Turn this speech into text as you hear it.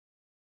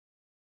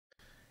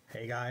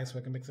Hey guys,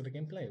 welcome back to the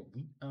gameplay.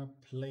 We are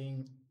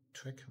playing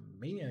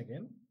Trackmania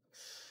again.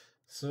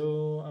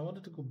 So I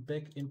wanted to go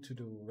back into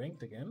the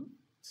ranked again.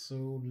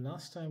 So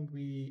last time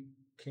we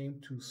came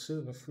to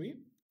silver 3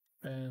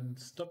 and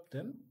stopped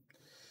then.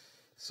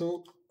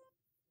 So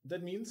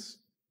that means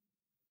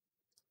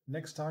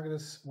next target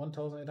is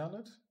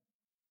 1800.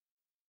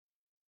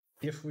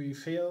 If we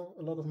fail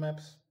a lot of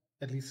maps,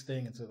 at least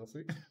staying in silver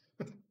 3.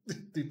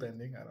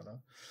 Depending, I don't know.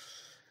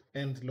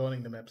 And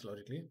learning the maps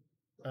logically.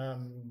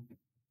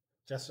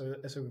 Just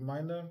as a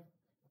reminder,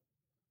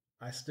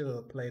 I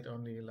still played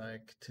only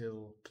like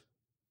till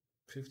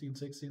 15,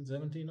 16,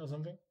 17 or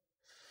something.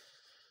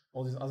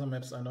 All these other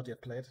maps are not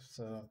yet played.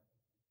 So,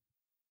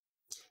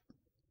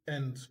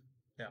 and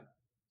yeah,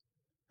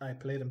 I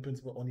played in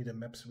principle only the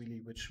maps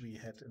really which we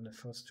had in the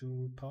first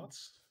two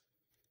parts.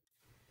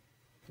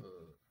 Okay.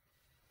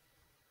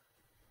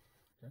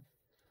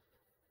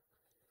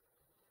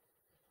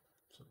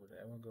 So would it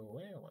ever go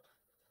away or what?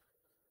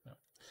 No.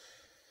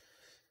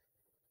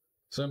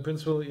 So in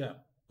principle, yeah,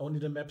 only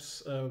the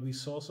maps we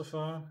saw so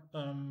far.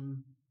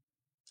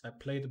 I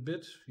played a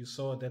bit. You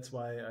saw that's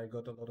why I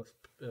got a lot of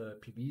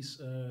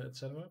PBs,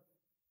 etc.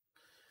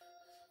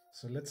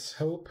 So let's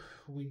hope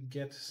we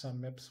get some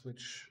maps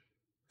which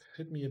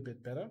fit me a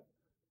bit better.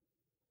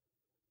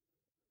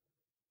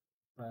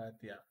 But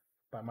yeah,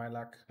 by my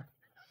luck,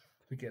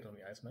 we get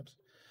only ice maps.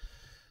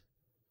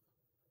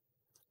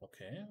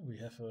 Okay, we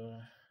have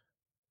a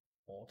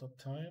order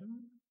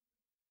time.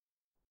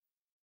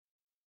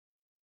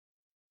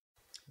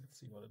 Let's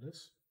see what it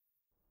is.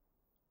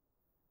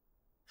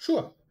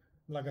 Sure,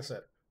 like I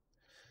said.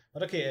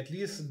 But okay, at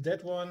least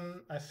that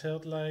one, I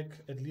felt like,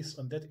 at least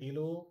on that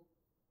elo,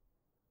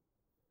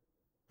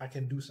 I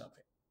can do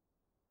something.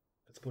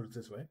 Let's put it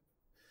this way.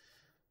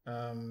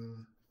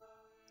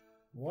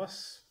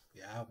 Was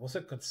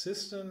it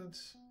consistent?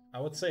 I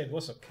would say it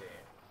was okay.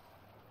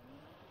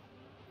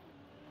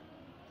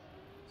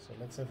 So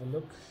let's have a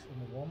look in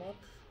the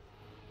warm-up,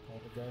 how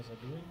the guys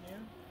are doing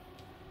here.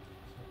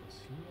 So it was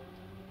here.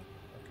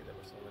 Okay, that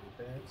was already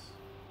bad.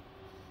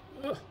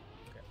 Ugh.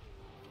 Okay.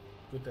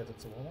 Good that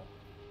it's a warm-up.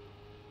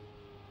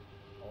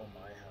 Oh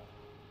my hell.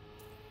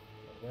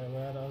 But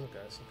where are the other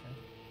guys? Okay.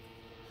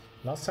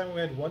 Last time we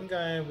had one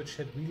guy which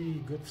had really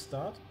good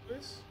start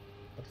with,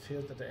 but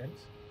failed at the end.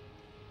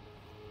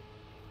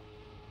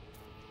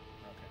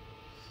 Okay.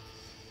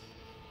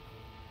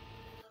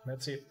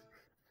 Let's see.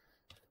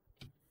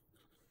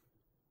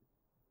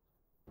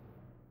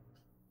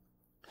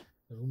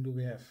 Whom do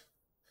we have?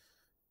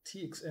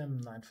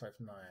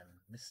 TXM959,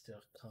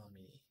 Mr.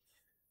 Kami.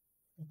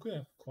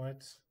 Okay,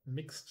 quite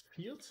mixed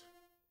field.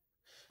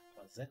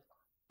 What's that?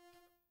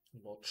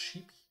 Lord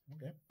Sheep.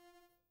 Okay.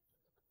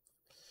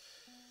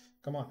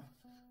 Come on,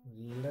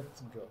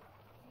 let's go.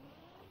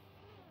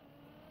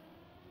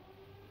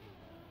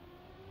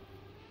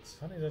 It's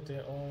funny that they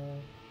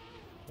all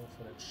go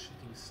for that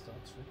shitty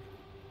start trick.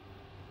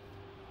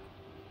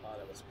 Ah,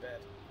 that was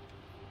bad.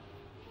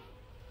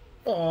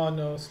 Oh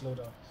no, slow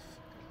down.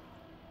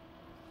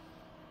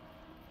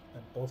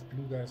 And both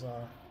blue guys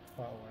are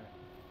far away.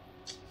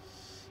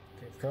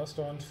 Okay, first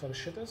round for the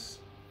shitters.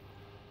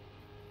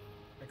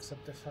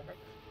 Except the fuck up.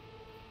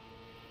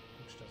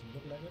 Which doesn't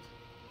look like it.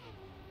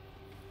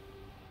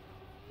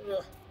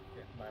 Ugh.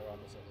 Okay, my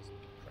round is always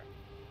crap.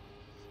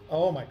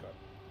 Oh my god.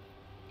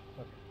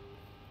 Okay.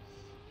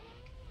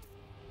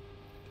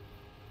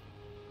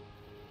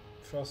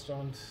 First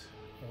round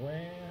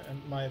away,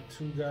 and my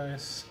two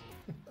guys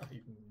are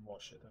even more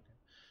shit. Okay.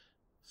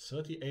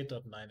 38.98.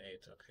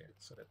 Okay,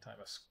 so that time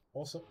is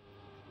also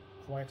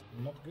quite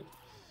not good.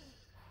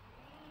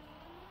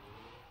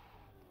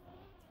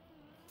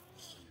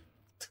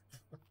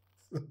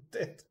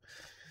 Dead.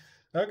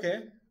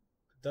 Okay.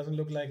 Doesn't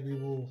look like we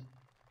will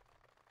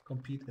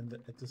compete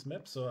at this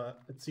map, so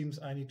it seems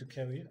I need to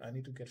carry. I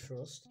need to get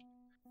first.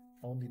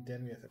 Only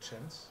then we have a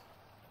chance.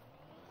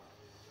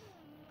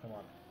 Come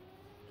on.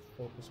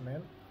 Focus,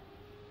 man.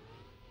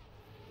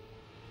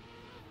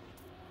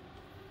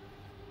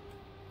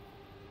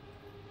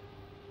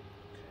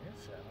 Okay,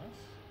 fair enough.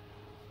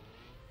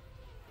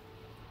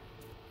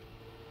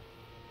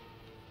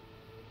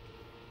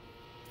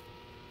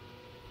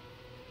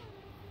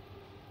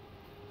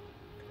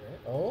 Okay.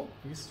 Oh,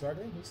 he's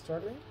struggling. He's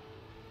struggling.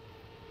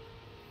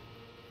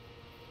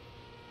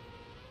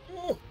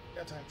 Oh,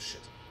 that time.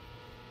 Shit.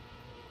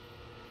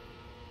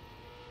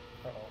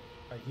 Uh-oh.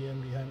 I hear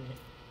him behind me.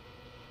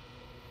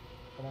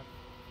 Come on.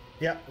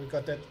 Yeah, we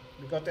got that.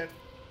 We got that.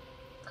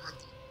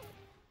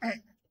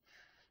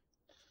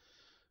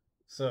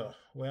 So,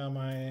 where are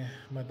my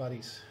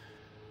buddies?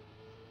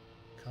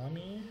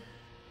 Kami.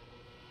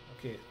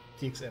 Okay,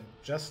 TXM.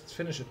 Just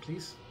finish it,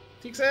 please.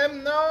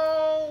 TXM,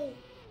 no!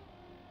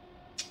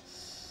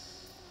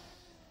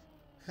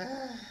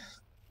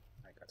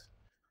 My god.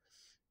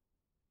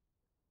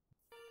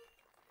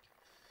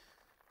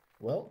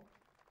 Well,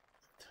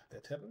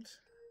 that happened.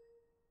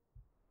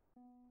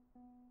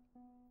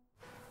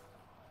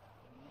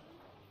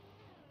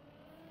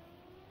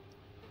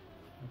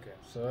 Okay,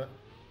 so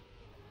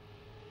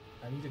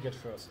I need to get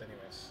first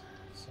anyways.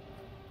 So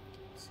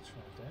let's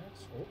try that.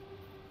 Oh,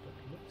 that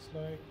looks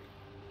like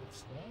a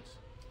start.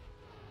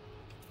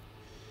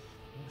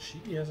 Oh,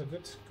 Shibi has a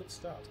good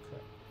start.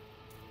 Crap.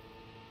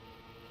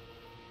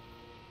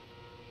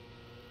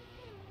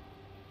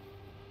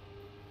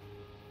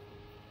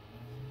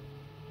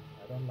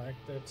 I don't like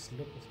that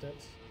look of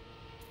that.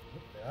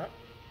 Look there.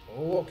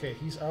 Oh, okay,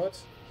 he's out.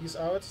 He's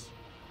out.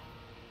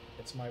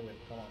 It's my win.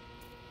 Come on.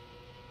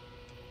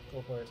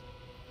 Go for it.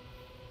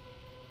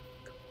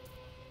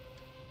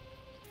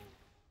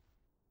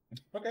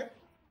 Okay.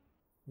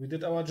 We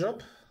did our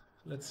job.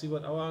 Let's see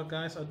what our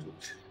guys are doing.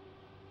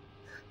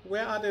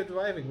 Where are they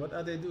driving? What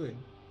are they doing?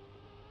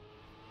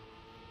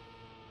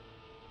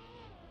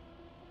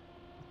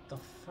 What the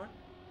fuck?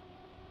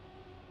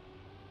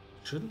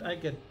 Shouldn't I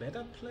get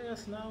better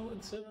players now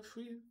in server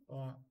 3?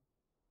 Or...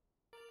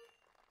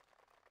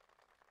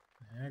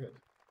 yeah, good.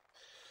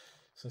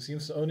 So it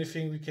seems the only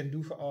thing we can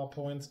do for our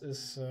points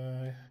is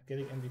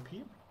getting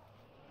MVP.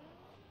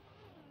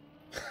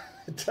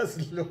 It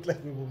doesn't look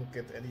like we will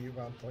get any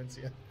round points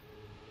here.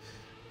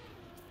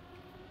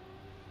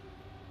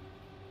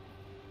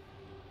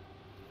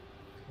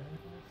 Okay,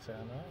 fair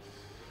enough.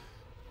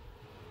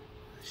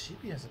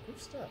 Shibi has a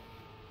good start.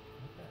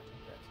 Not bad,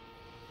 not bad.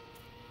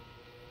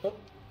 Oh,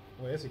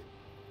 where is he?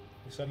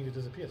 He suddenly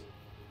disappeared.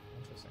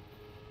 Interesting.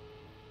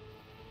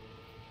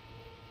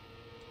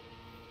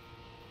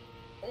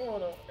 Oh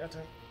no,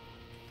 airtime.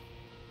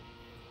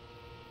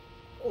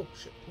 Oh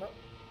shit, no.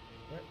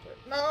 Wait.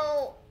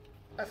 No!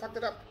 I fucked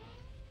it up.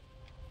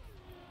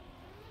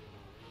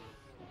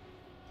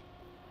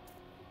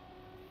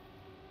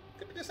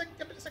 Give me a second.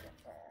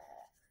 Oh.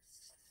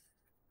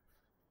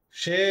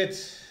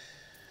 Shit.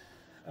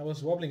 I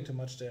was wobbling too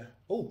much there.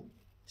 Oh,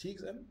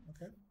 TXM?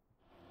 Okay.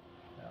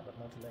 Yeah, but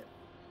not too late.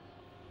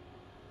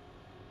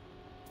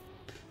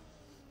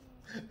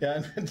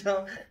 Yeah, and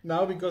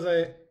now because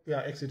I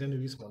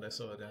accidentally respawned, I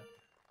saw it there.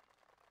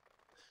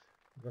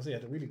 Because he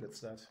had a really good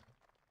start.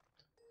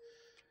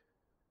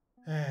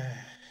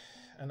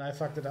 And I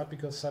fucked it up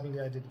because suddenly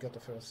I didn't get the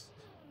first.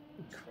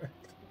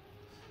 Correct.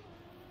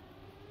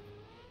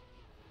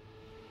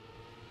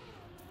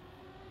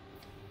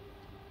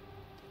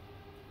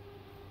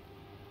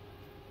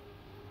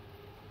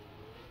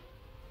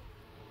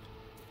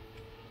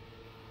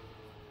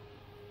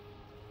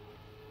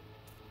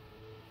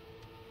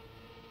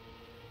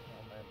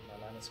 Oh, my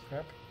line is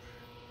crap.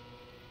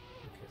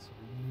 Okay, so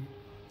we need...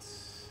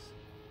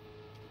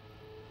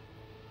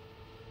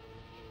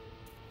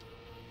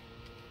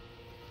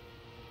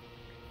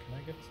 Can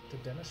I get the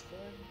Danish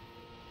boy?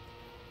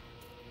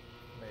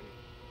 Maybe.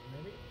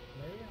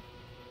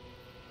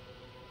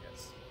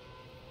 Yes.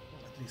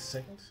 At least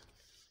second.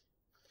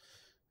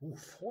 Ooh,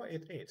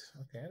 488.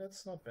 Okay,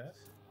 that's not bad.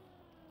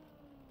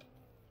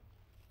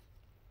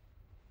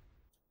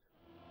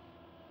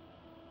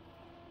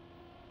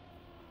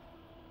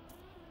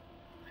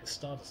 His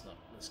start is not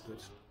as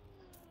good.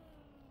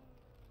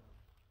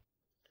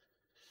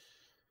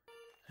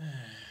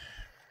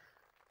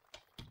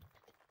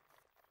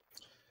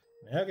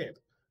 Okay.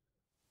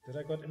 Did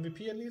I got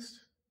MVP at least?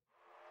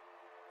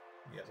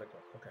 Yes, I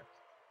got. Okay.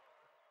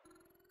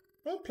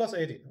 Well, plus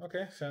 80.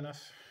 Okay, fair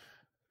enough.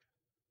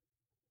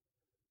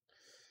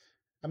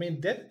 I mean,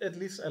 that at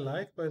least I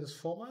like by this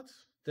format,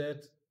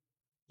 that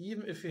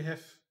even if you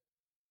have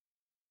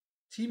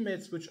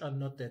teammates which are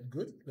not that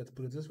good, let's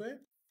put it this way,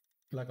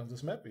 like on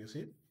this map, you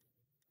see,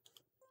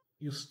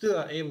 you still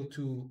are able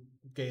to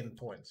gain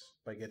points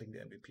by getting the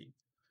MVP.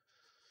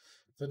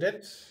 So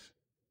that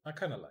I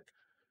kind of like.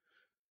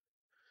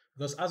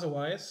 Because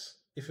otherwise,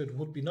 if it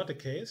would be not the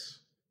case,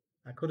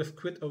 I could have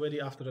quit already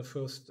after the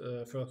first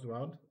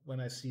round when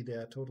I see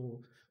their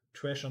total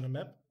trash on the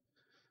map.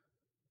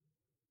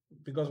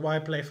 Because why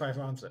play 5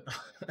 rounds then?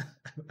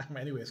 I'm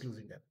anyways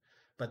losing that.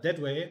 But that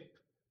way,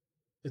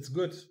 it's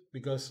good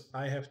because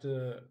I have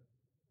the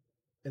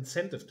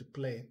incentive to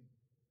play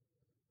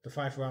the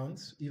 5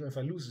 rounds, even if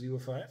I lose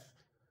 0-5,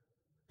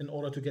 in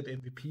order to get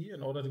MVP,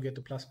 in order to get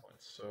the plus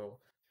points. So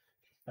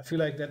I feel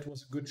like that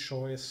was a good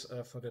choice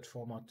for that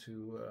format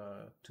to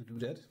do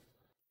that.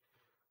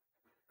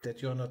 That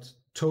you're not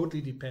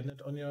totally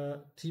dependent on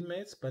your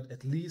teammates, but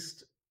at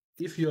least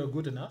if you're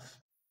good enough,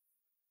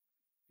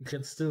 you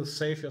can still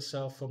save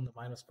yourself from the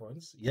minus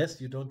points.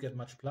 Yes, you don't get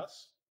much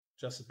plus,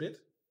 just a bit,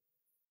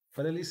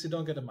 but at least you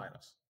don't get a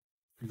minus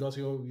because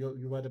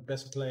you are the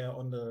best player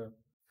on the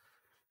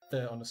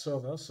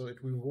server, so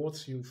it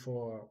rewards you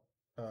for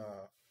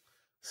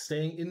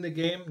staying in the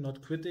game,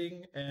 not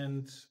quitting,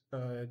 and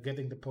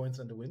getting the points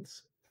and the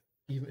wins,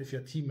 even if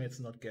your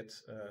teammates not get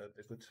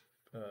the good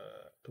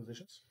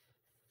positions.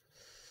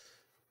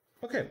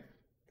 Okay,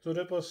 so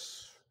that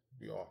was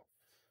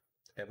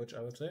average,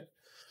 I would say.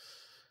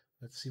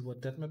 Let's see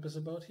what that map is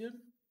about here.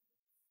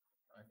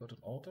 I got an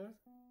altar.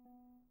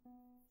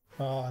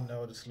 Oh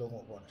no, the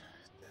slow-mo one.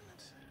 Damn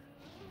it.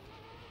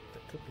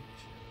 That could be an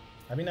issue.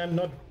 I mean, I'm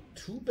not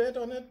too bad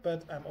on it,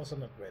 but I'm also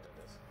not great at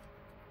this.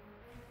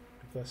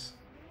 Because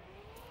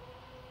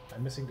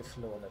I'm missing the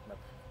flow on that map.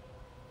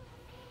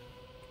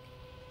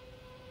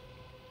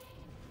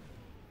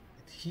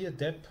 here,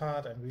 that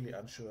part, I'm really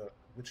unsure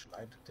which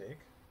line to take.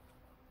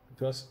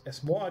 Because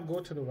as more I go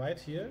to the right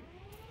here,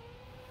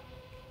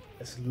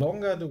 as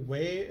longer the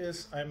way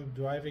is I'm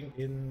driving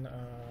in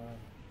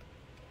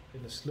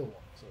the slow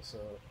one. So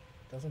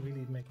it doesn't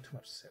really make too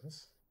much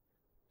sense.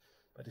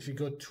 But if you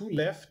go too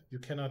left, you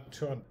cannot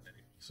turn.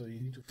 So you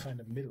need to find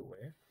a middle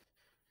way.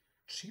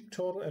 Cheap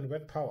total and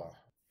wet power.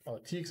 Oh,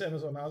 TXM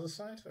is on the other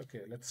side?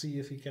 Okay, let's see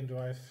if he can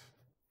drive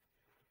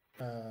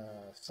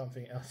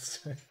something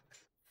else.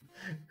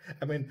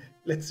 I mean,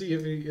 let's see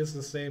if he is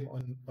the same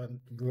on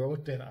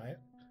road than I.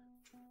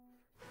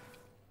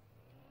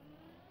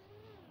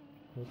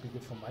 Would be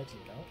good for my team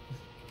now.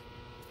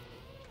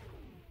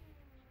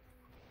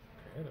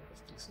 Okay, that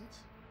was decent.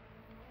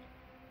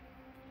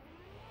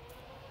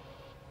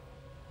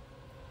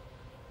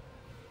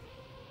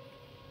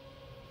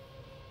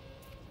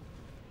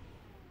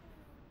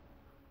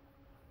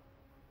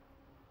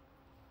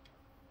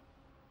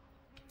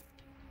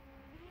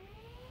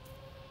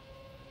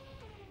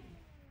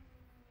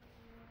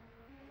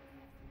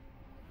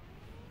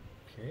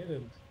 Okay,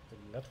 the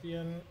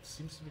Latvian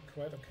seems to be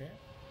quite okay.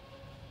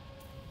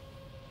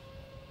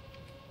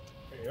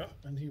 Yeah,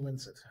 and he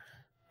wins it.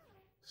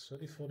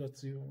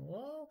 34.0.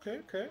 Oh,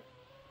 okay.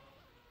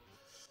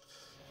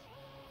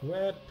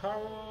 Red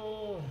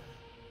power!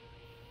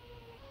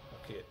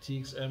 Okay,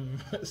 TXM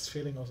is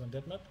failing us on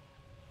that map.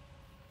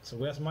 So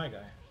where's my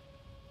guy?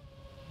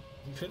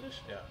 Did he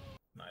finish? Yeah,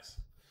 nice.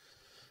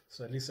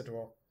 So at least a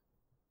draw.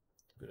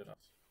 Good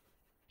enough.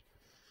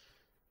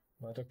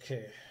 But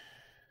okay.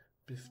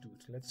 Biff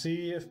Dude. Let's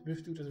see if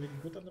Biff Dude is really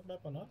good on the map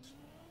or not.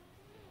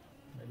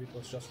 Maybe it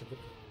was just a good...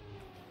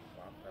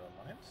 Well, never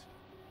mind.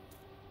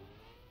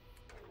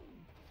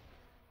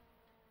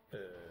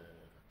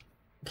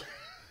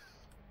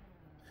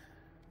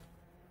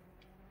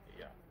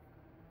 Yeah.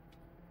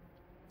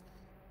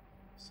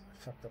 So I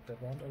fucked up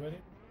that round already.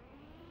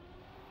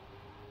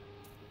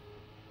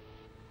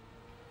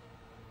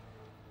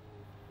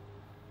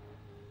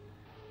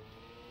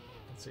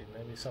 Let's see,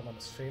 maybe someone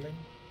is failing.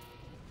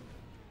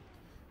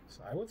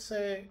 So I would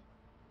say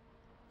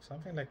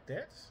something like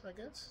that, I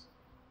guess.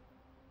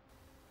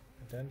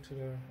 And then to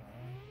the...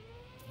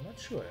 I'm not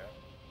sure, yeah.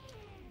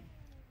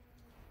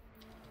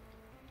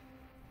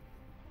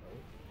 Oh,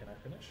 can I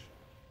finish?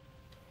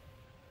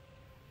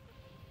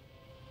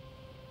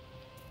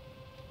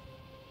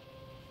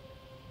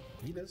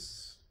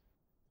 Leaders.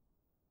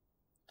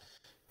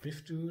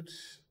 Biff Dude.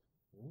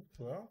 Ooh,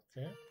 well,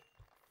 okay.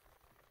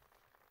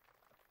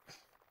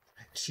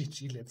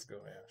 GG, let's go,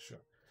 yeah, sure.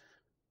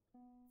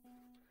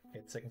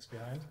 8 seconds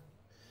behind.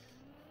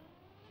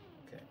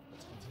 Okay,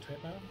 let's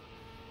concentrate now.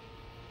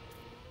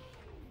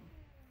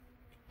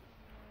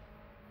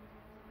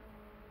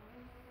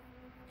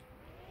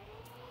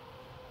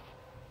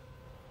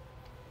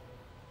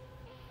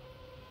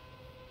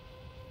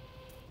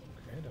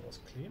 Okay, that was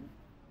clean.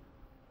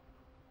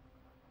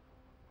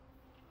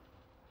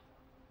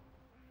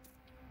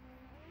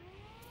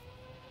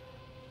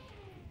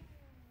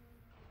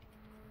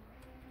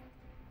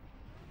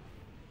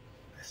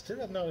 I still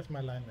don't know if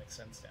my line makes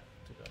sense there,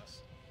 to be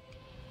honest.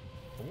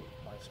 Oh,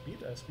 I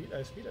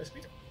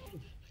speed.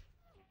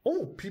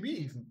 Oh, PB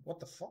even. What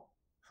the fuck?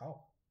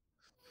 How?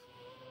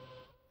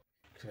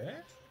 Okay.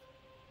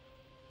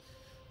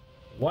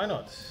 Why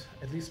not?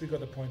 At least we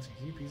got a point.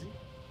 Easy peasy.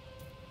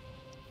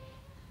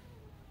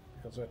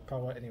 Because red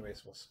power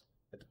anyways was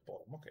at the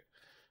bottom. Okay.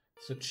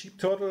 So cheap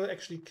turtle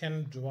actually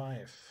can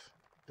drive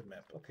the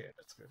map. Okay,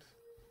 that's good.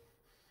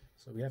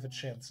 So we have a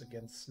chance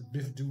against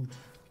Biff Dude,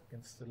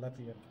 against the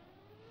Latvian.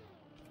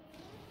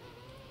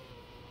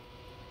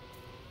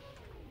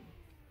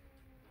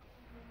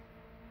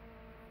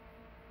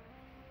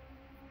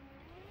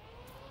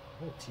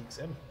 Oh,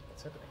 TXM.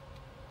 What's happening?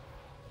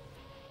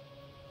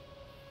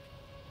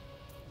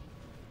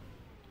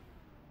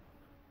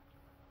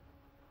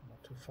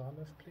 Not too far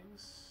left,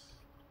 please.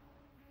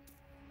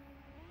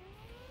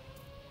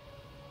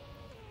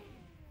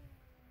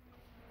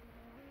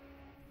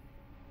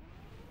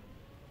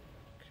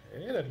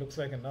 Okay, that looks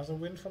like another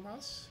win from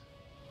us.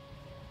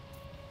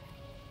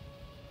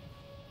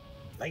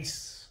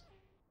 Nice.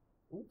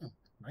 Ooh,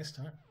 nice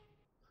time.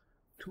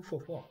 2 for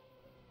 4.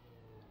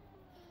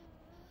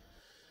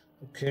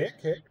 Okay.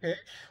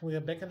 We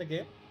are back in the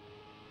game.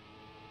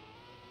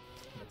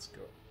 Let's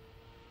go.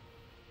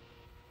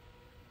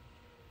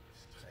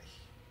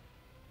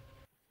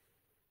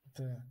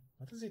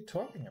 What is he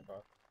talking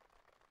about?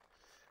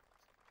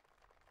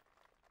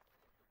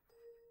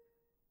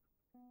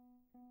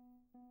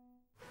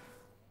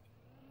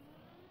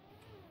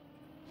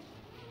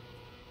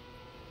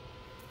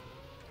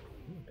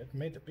 It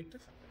made a big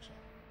difference, actually,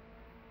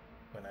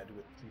 when I do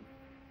it clean.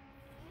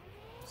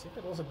 I think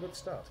that was a good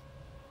start.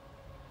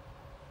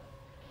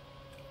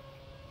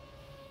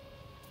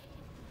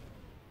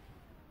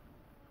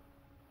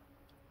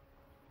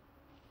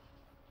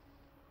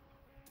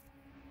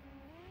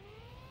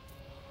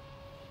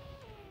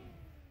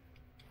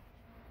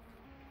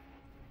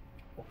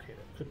 Okay,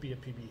 that could be a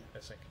PB, I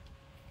think.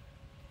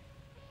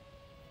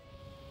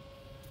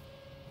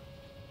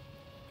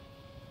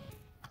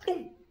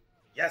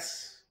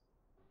 Yes!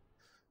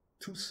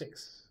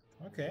 2-6.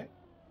 Okay.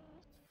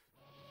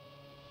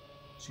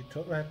 Cheap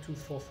Turtle had 2-4-4,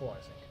 I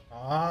think.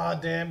 Ah,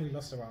 damn, we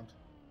lost a round.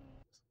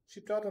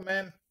 Cheap Turtle,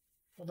 man.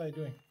 What are you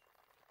doing?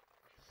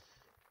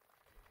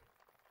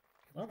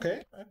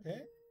 Okay,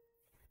 okay.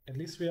 At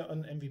least we are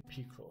on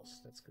MVP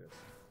course. That's good.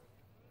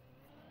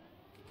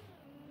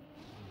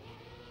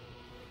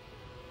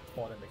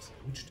 Oh, that makes a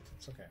huge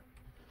difference. Okay.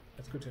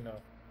 That's good to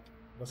know.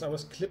 Because I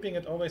was clipping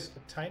it always a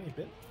tiny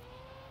bit.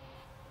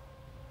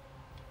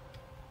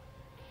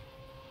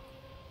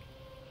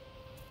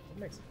 That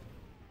makes it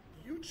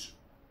huge.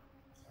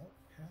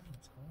 Okay,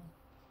 let's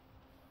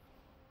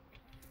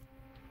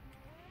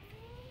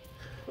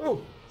go.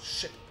 Oh,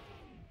 shit.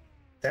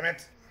 Damn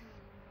it.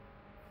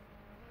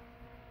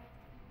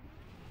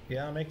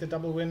 Yeah, make the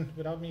double win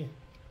without me.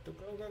 Go,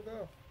 go,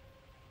 go.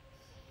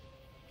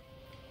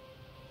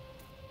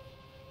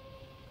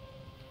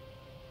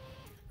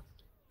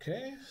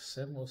 Okay,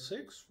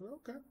 706.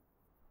 Okay.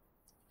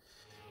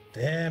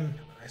 Damn,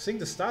 I think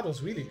the start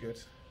was really good.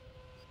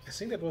 I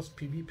think that was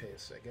PB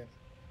pace again.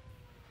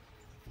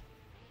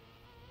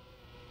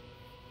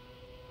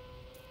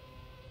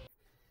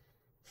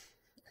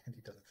 And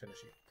he doesn't finish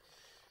it.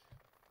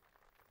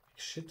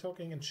 Shit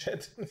talking in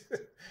chat.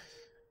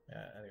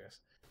 Yeah, anyways.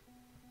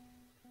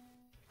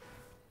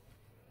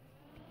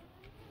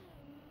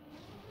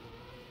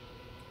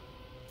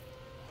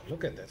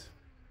 Look at that.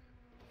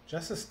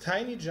 Just this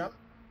tiny jump,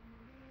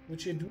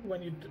 which you do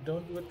when you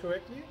don't do it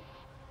correctly,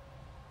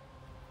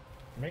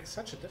 makes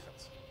such a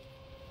difference.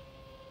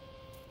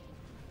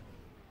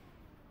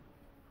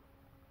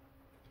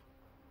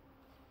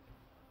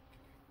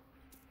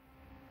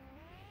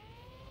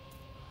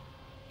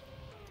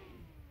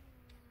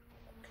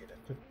 Okay,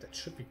 that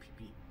should be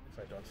PB if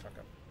I don't fuck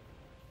up.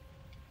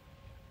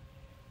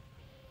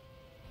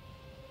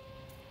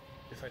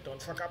 If I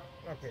don't fuck up.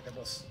 Okay, that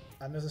was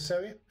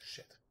unnecessary.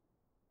 Shit.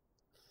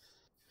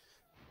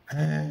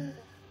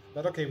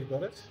 But okay, we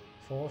got it.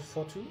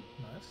 4-4-2.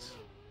 Nice.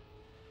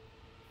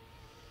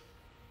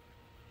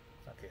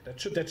 Okay, that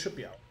should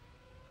be out.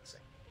 Let's see.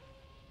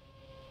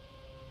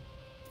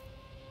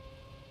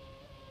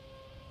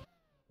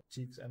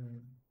 Cheats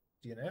and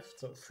DNF.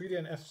 So 3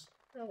 DNFs.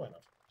 Yeah, why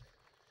not?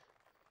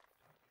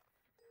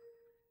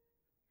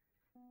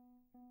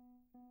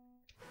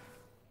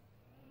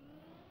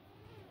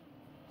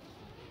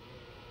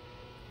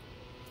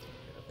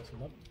 Okay, that was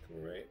not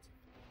great.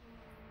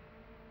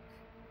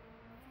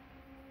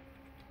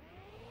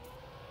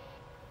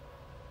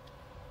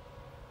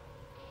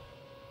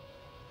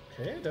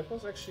 Okay, that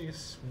was actually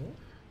smooth.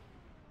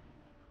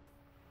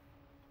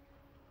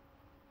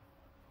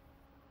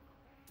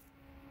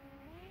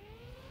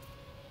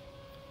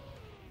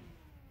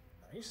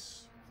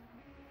 Nice.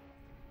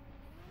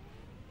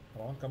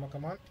 Come on, come on,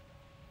 come on.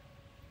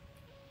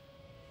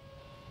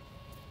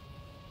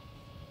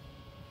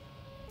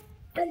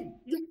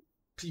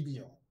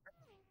 PBO.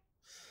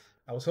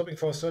 I was hoping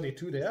for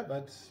 32 there,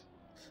 but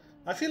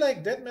I feel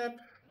like that map,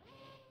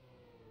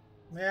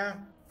 yeah,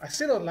 I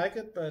still don't like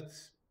it, but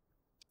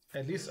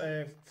at least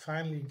I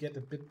finally get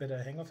a bit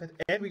better hang of it.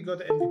 And we got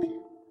the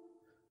MVP.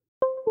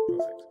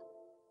 Perfect.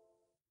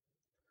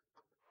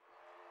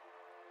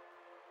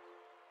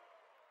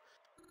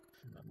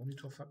 My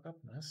monitor fucked up,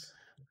 nice.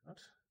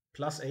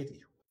 Plus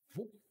 80.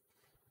 Whoop.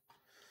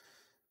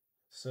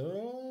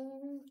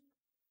 So,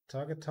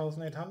 target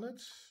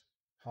 1800,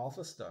 half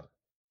is done.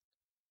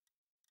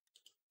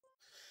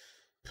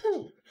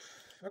 Whew.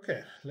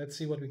 Okay, let's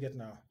see what we get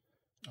now.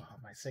 Oh,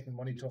 my second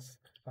monitor's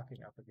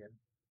fucking up again.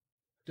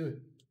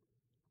 Dude,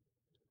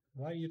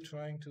 why are you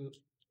trying to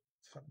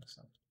fuck this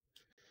up?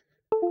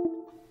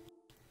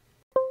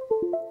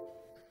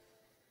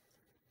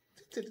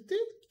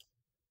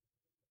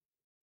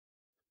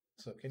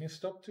 So, can you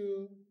stop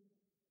to...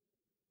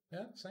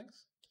 Yeah,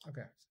 thanks.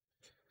 Okay.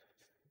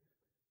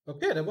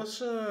 Okay, that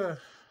was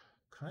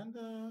kind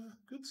of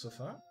good so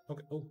far.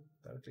 Okay, oh,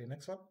 directly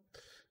next one.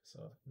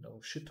 So,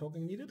 no shit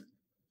talking needed.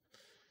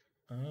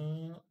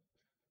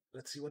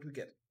 Let's see what we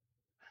get.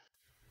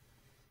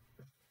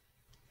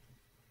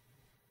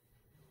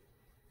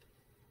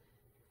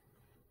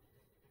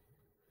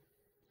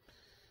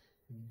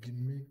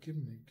 Gimme,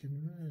 gimme,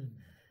 gimme.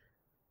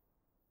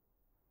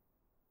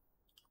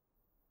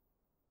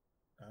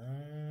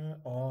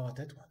 Oh,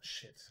 that one,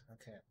 shit.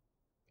 Okay.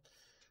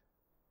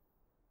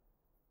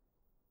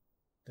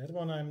 That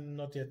one I'm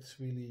not yet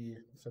really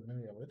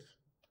familiar with.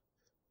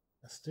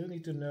 I still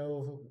need to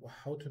know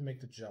how to make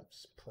the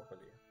jumps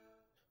properly.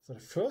 So the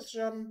first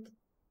jump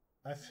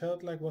I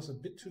felt like was a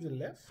bit to the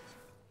left,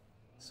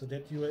 so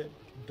that you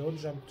don't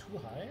jump too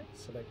high.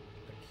 So like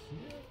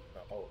here.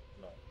 Oh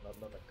no,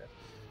 not like that.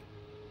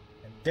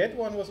 And that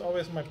one was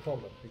always my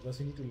problem because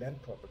you need to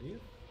land properly.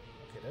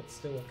 Okay, that's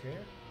still okay.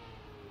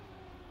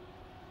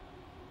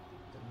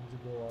 Then you need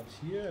to go out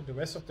here, and the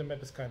rest of the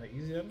map is kind of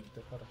easier.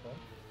 That's not a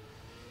problem.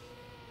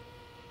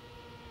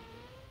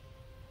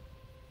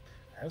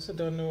 I also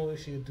don't know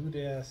if you do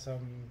there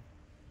some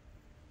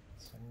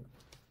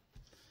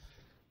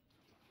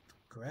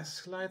grass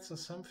slides or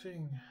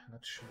something.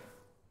 Not sure.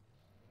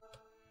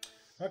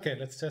 Okay,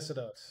 let's test it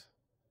out.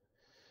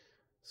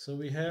 So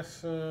we have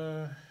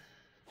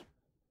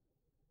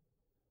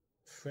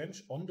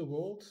French on the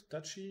world,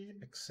 Dutchy,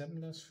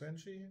 Examless,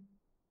 Frenchy.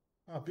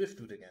 Ah, Biff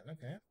dude again,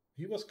 okay.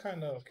 He was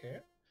kinda okay.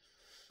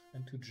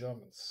 And 2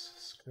 Germans,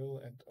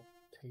 Skrill and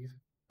Octave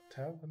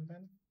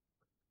then.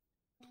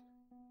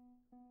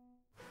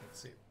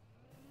 Let's see.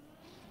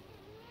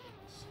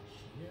 So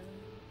here.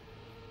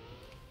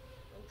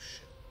 Oh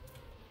shit.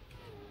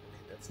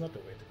 Okay, that's not the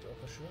way to go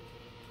for sure.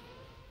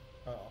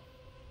 Uh-oh.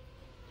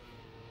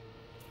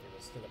 It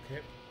was still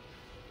okay.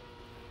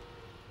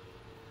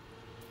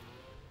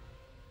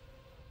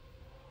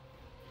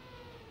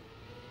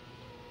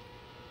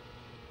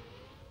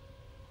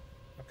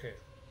 Okay,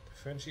 the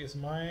Frenchie is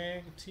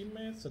my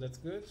teammate, so that's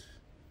good.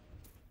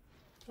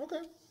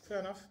 Okay, fair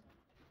enough.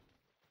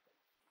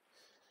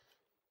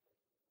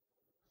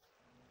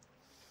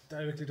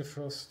 Directly the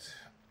first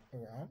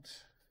round.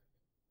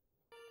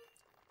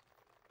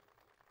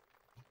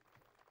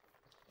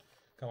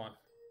 Come on.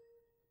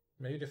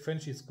 Maybe the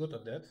Frenchie is good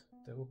at that.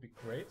 That would be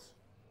great.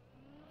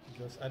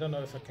 Because I don't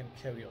know if I can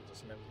carry on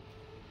this map.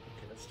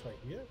 Okay, let's try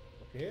here.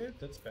 Okay,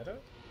 that's better.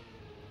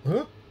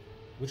 Huh?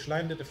 Which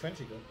line did the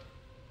Frenchie go?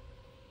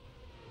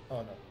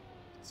 Oh no.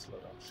 Slow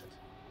down, shit.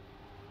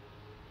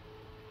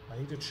 I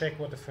need to check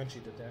what the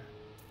Frenchie did there.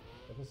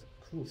 That was a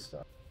cool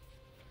stuff.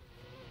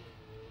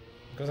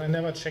 Because I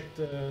never checked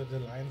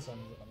the lines on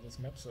this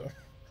map, so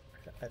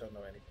I don't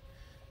know anything.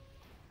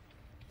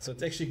 So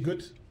it's actually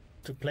good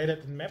to play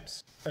that in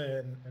maps,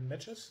 in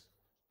matches,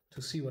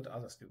 to see what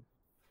others do.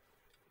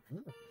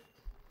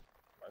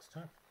 Nice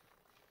time.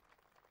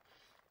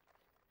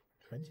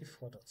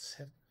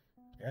 24.7.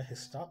 Yeah, his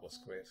start was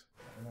great.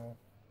 I don't know.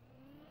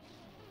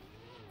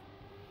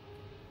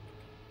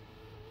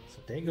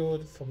 So they go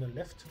from the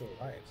left to the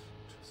right.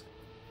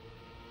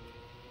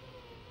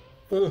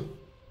 Interesting.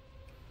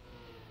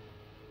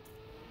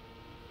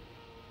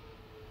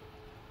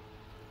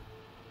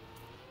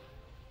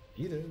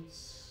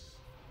 Leaders.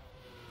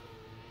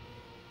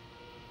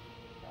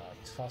 Ah,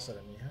 he's faster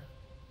than me, huh?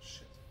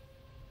 Shit.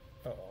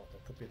 Uh-oh,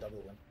 that could be a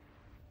double win.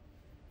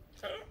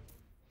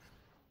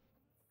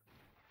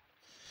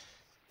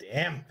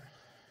 Damn!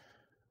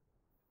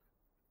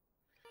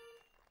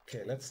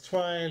 Okay, let's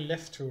try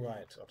left to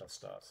right auto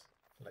start,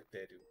 like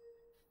they do.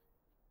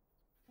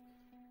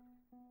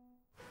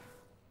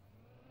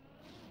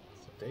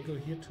 So they go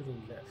here to the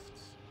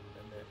left,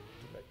 and they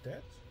do like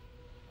that.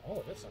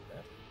 Oh, that's not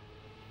bad.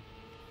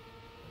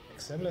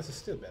 Examless is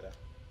still better.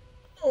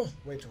 Oh,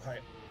 way too high.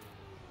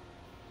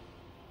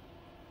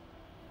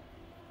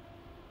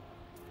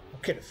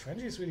 Okay, the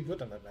Frenchie is really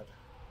good on that map.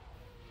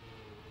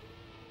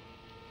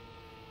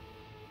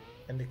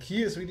 And the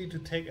key is really to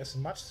take as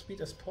much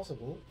speed as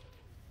possible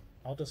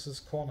out of this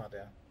corner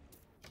there.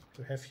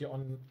 To have here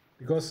on...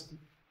 Because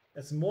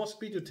as more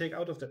speed you take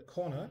out of that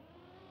corner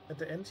at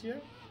the end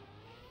here,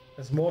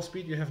 as more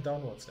speed you have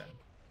downwards then.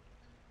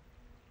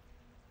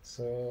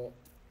 So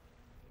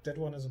that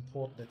one is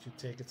important that you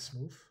take it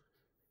smooth.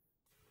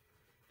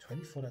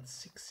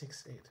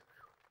 24.668.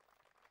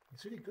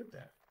 It's really good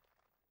there.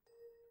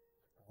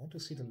 I want to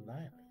see the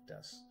line. It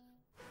does.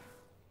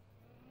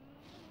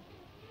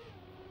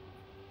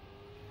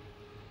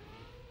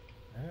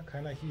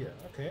 Kind of here.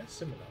 Okay,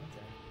 similar.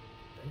 Okay.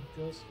 Then it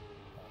goes.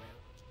 Oh,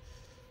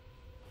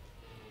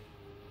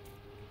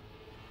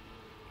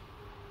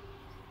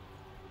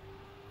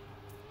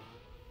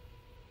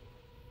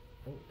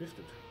 man. Oh, biffed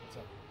it. What's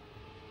up?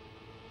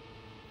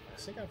 I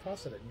think I'm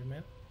faster than you,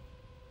 man.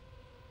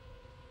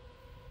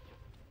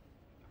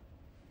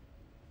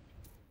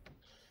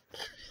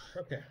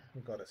 Okay,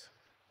 we got it.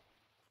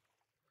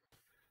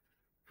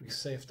 We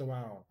saved the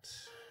round.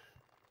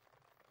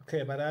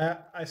 Okay, but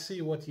I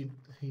see what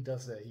he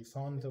does there. He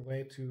found a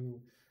way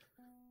to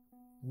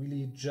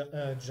really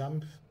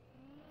jump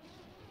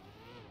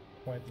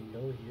quite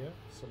low here.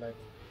 So like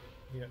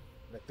here,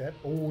 like that.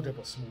 Oh, that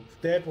was smooth.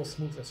 That was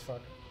smooth as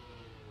fuck.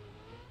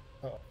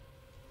 Uh-oh.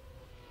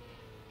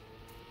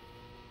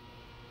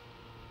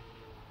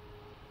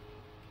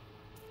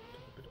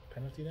 Took a bit of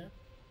penalty there.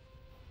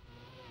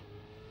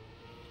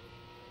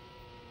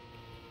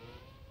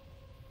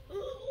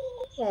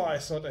 Oh, I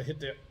thought I hit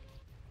there.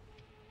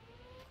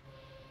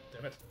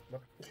 Damn it.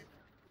 What?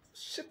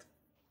 Shit.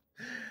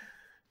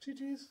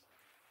 GG's.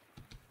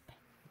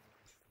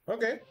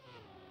 Okay.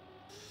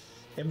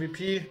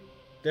 MVP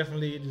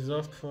definitely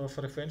deserved for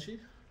the Frenchie.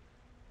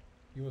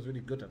 He was really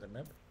good at the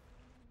map.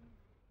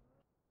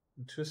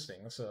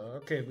 Interesting. So,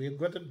 okay, we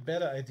got a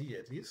better idea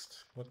at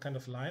least. What kind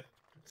of line?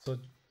 So,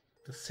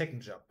 the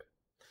second jump.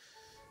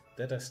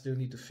 That I still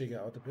need to figure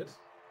out a bit.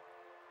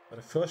 But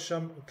the first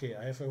jump, okay,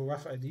 I have a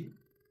rough idea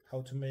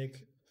how to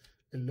make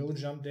a low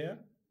jump there.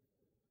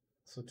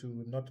 So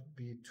to not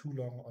be too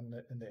long on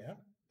in the air.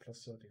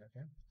 Plus 30,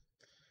 okay.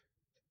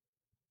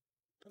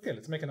 Okay,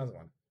 let's make another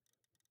one.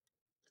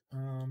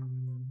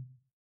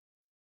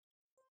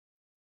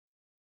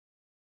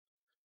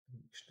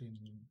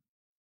 Stehen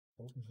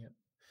open here.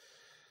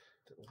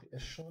 The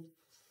OBS shot.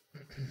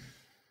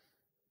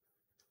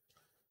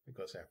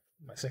 Because yeah,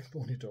 my second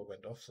monitor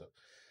went off, so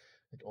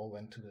It all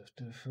went to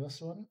the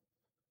first one.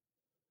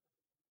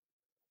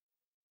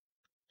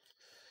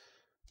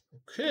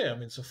 Okay, I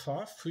mean, so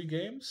far 3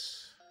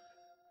 games.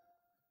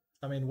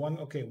 I mean, one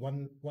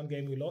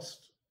game we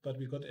lost, but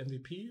we got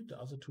MVP. The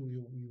other 2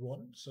 we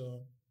won.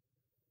 So,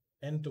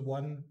 and the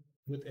one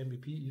with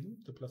MVP even,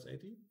 the plus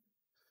 80.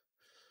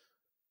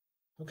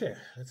 Okay,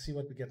 let's see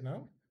what we get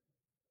now.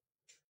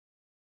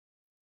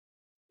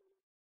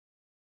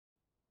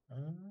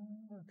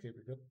 Okay,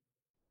 we got.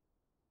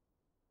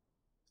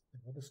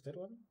 What is that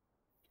one?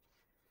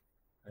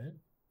 Eh?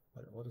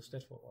 What is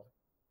that for one?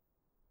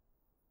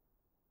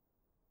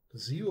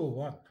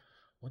 0-1.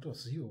 What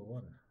was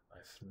 0-1? I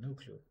have no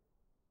clue.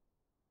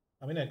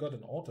 I mean, I got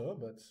an auto,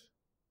 but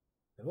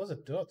it was a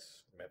dirt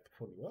map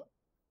fully, what?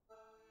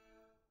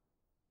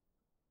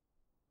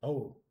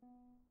 Oh,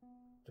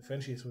 the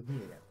Frenchie is with me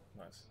again.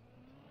 Nice.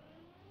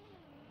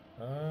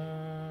 Here.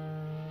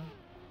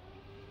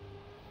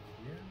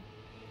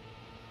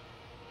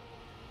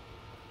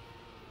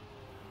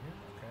 Here,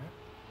 okay.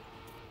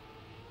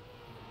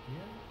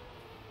 Here.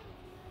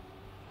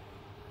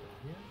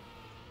 Here.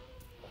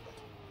 Oh god.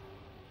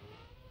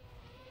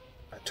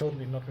 I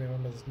totally not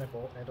remember this map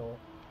at all.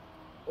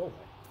 Oh.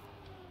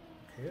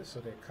 Okay, so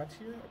they cut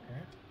here,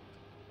 okay.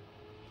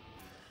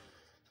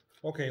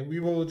 Okay, we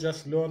will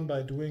just learn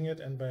by doing it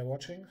and by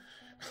watching.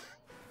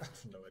 I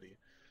have no idea.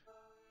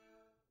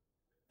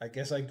 I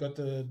guess I got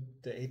the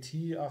AT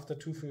after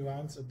 2-3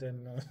 rounds, and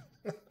then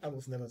I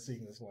was never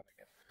seeing this one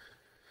again.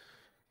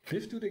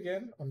 Cliff dude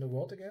again on the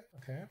world again.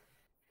 Okay,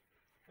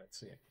 let's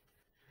see.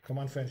 Come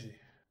on, Frenchie.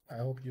 I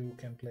hope you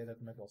can play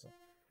that map also.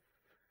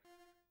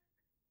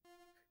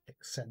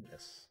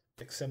 Exembles.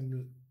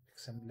 Exembles.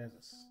 Something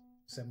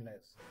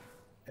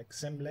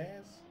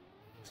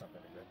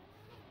like that.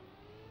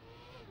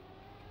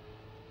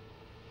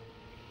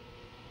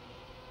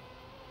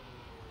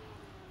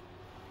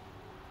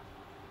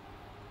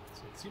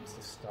 So it seems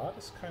the start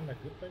is kind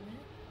of good by me.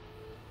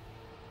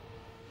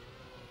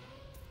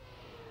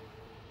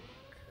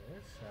 Okay,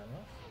 fair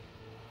enough.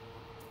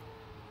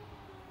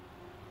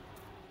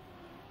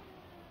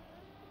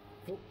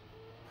 Oh,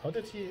 how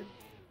did he...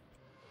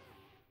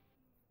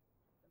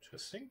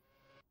 Interesting.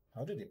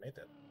 How did he make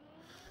that?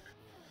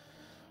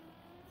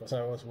 Because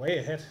I was way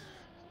ahead.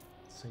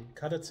 So he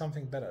cut it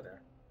something better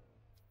there.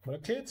 But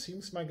okay, it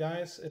seems my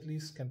guys at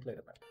least can play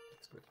the map.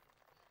 That's good.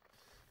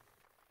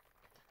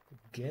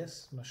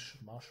 Guess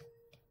Marshall.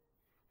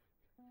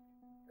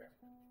 Okay.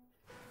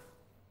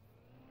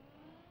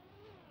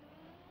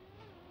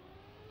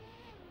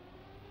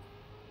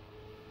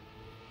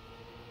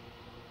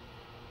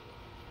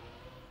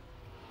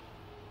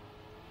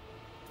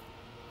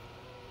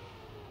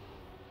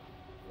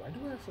 Why do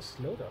I have a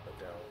slowdown at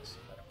there?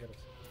 I don't get it.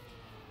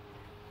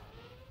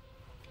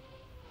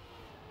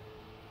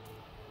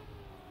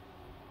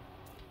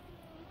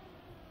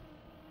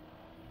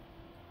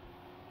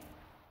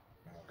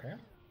 Okay.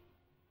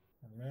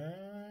 And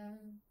then...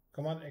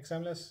 Come on,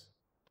 examless.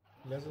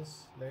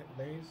 Lays.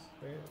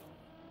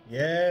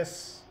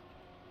 Yes!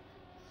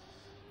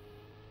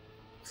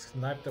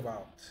 Sniped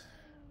about.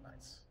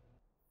 Nice.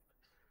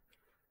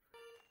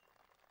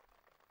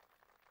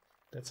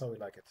 That's how we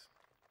like it.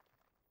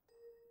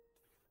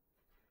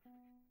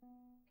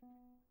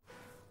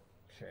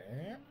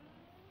 Okay.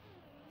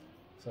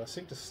 So I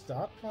think the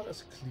start part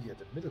is clear.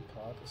 The middle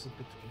part is a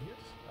bit weird.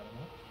 I don't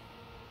know.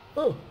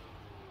 Oh!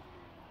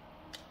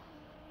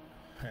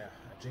 Yeah,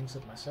 I jinxed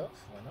it myself.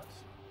 Why not?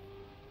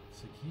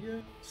 So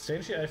here,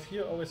 strangely, I have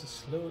here always a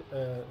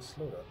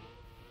slowdown.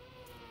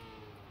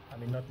 I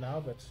mean, not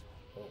now, but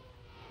oh,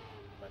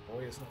 my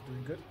boy is not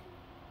doing good.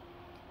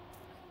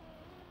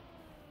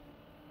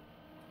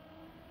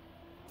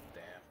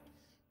 Damn.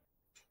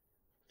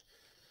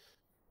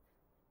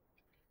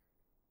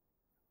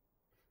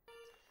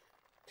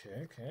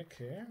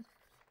 Okay.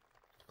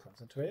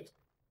 Concentrate.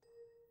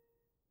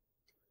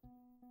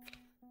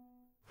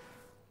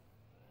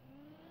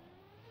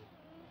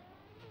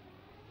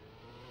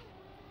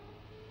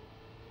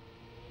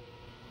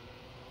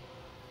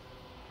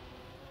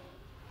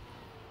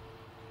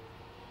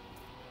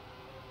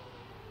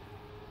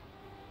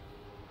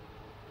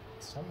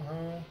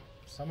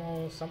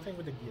 Somehow, something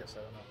with the gears,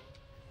 I don't know.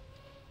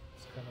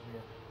 It's kind of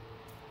weird.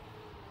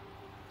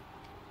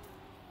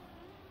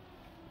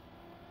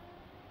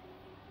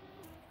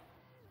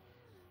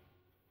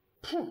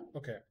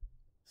 Okay,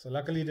 so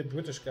luckily the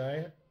British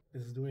guy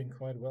is doing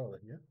quite well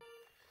here.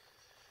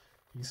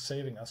 He's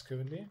saving us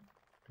currently,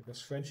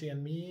 because Frenchie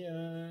and me,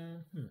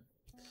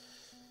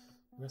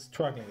 we're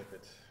struggling a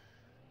bit.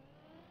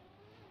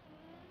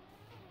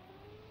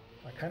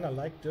 I kind of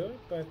like dirt,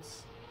 but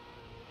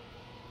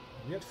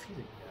weird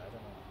feeling here, I don't know.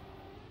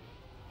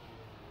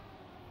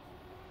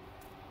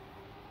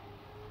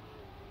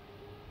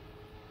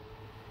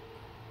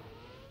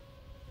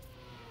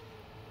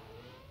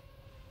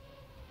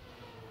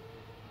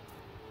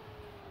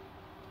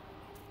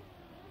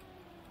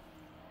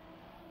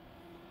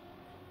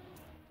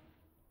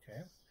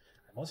 Okay,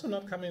 I'm also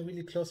not coming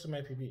really close to my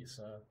PB,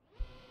 so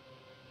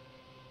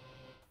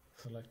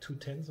like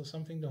 2/10 or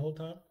something the whole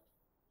time.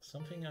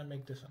 Something I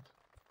make different.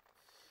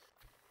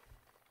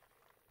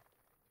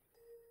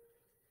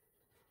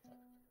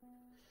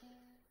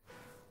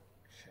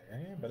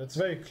 Okay, but it's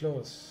very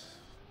close.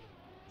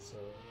 So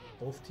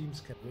both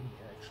teams can win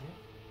here actually.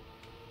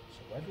 So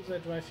why do they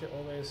drive here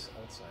always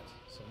outside?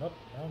 So not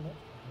now, not.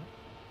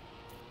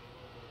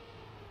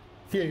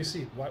 Here you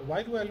see.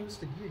 Why do I lose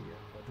the gear here?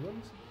 Why do I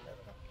lose the gear? I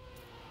don't know.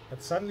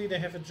 But suddenly they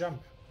have a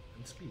jump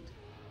in speed.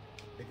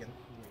 Again.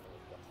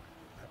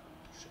 Oh,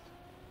 shit.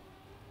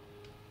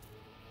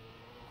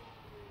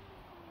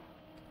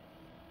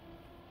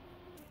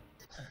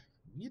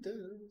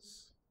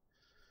 Leaders.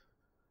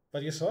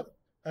 But you saw it?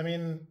 I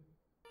mean,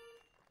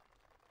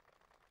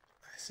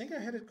 I think I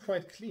had it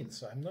quite clean,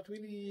 so I'm not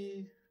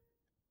really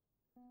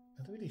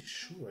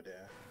sure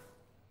there.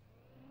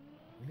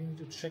 I really need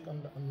to check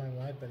on my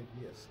right by the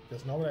gears,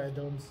 because normally I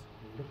don't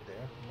look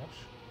there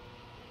much.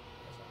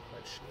 Because I'm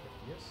quite sure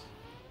of gears.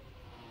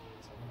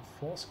 So I'm in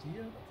fourth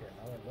gear. Okay,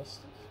 now I lost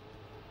it.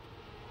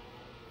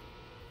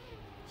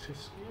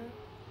 Fifth gear.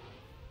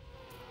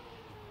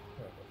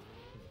 Oh,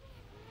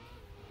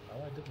 now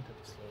I didn't have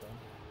to slow down.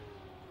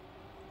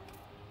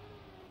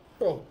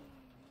 Oh!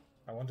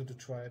 I wanted to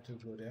try to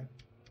go there.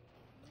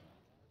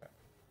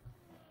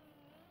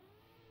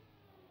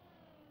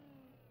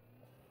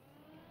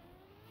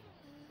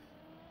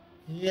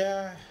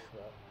 Yeah,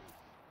 well.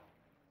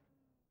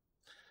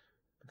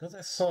 Because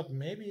I thought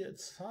maybe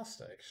it's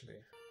faster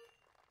actually.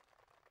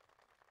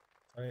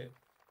 I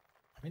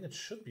mean, it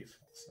should be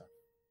faster.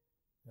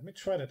 Let me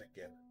try that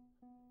again.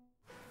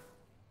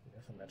 We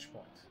have a match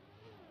point.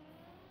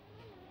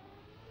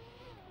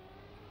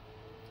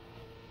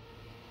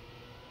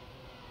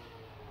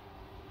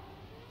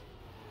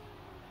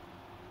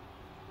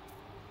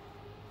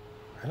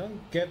 I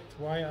don't get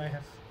why I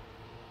have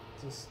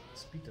this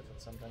speed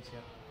difference sometimes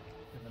here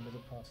in the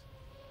middle part.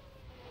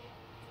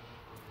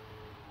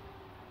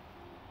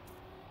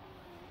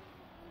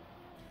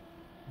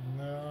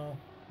 No,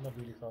 not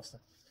really faster.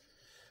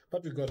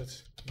 But we got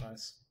it.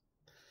 Nice.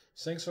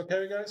 Thanks for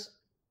carry, guys.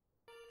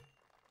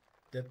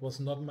 That was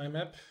not my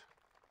map.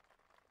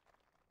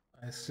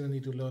 I still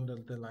need to learn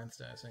the lines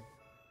there, I think.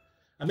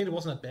 I mean, it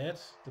wasn't that bad,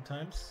 the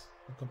times,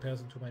 in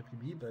comparison to my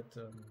PB, but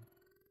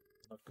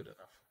not good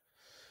enough.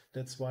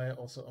 That's why I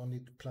also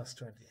only plus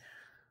 20.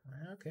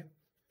 Okay.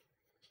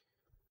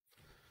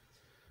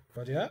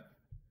 But yeah.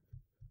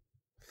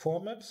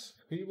 4 maps,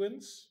 3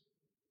 wins.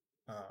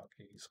 Ah,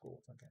 okay, he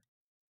scored. Okay.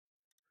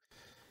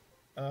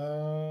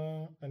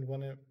 And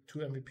 2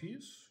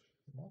 MVPs.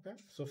 Okay,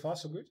 so far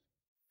so good.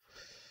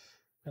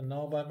 And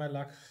now, by my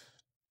luck,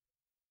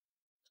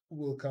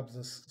 will come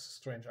this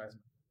strange item,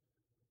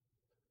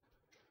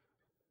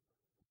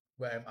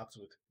 where I'm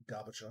absolute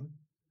garbage on,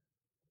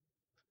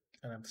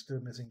 and I'm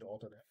still missing the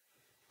auto there.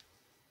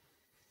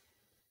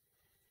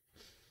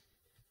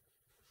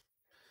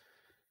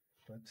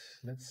 But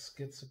let's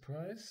get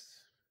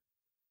surprised.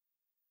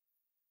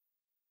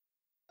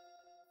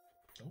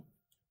 Oh,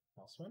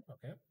 last one,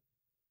 okay.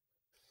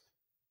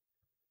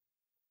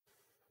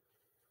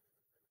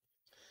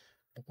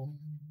 Ba-boom.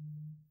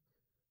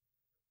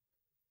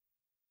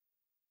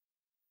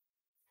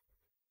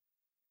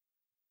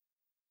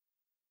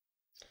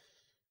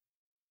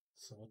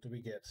 So what do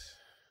we get?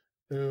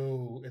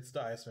 Oh, it's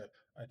the ice map.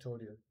 I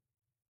told you.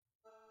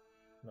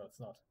 No, it's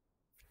not.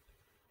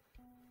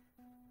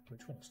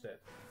 Which one is that?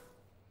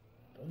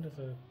 Don't have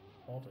a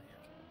auto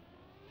here.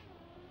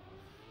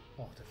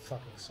 Oh, the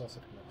fucking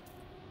sausage map.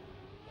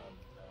 Oh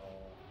no.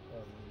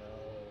 Oh no.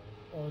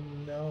 Oh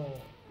no.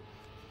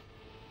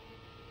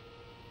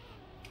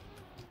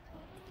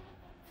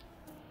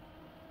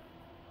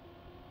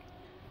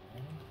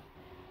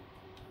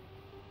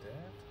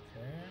 That,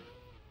 okay.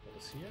 What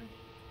is here?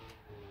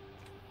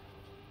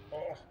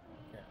 Oh,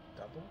 okay,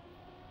 double.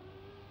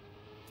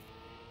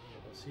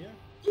 What is here?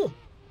 Ooh.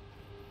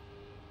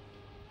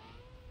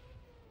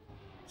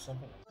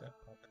 Something like that.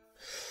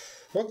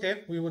 Okay.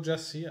 Okay, we will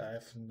just see. I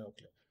have no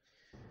clue.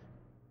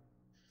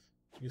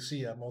 You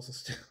see, I'm also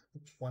still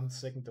 1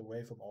 second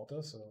away from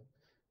auto, so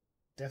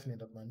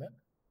definitely not my map.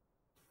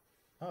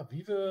 Ah,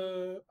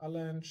 Vive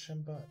Alain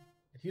Chambal.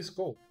 He's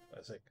gold,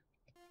 I think.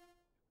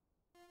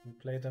 We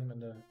played him in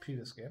the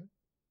previous game,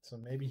 so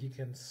maybe he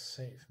can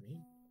save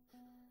me.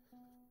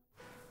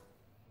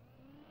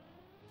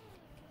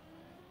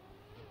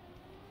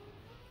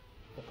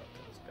 Oh god,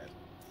 that was bad.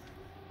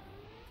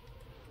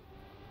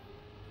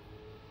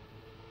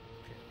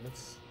 Okay,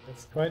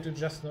 let's try to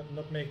just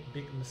not make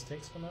big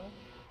mistakes for now.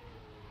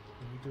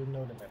 We do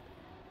know the map.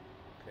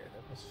 Okay,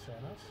 that was fair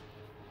enough.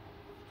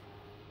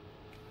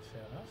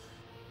 Fair enough.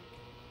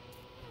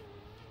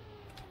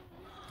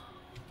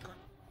 God,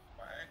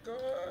 my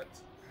god!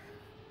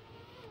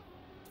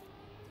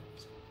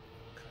 That's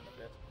kind of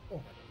bad. Oh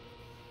my god.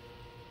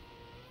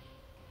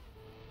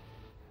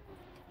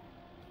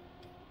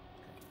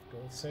 Okay, go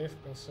safe,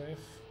 go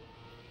safe.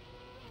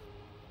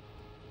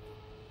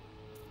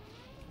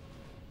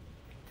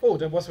 Oh,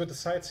 that was with the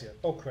sides here.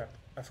 Oh crap,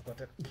 I forgot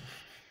that.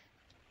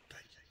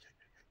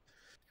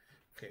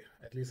 Okay,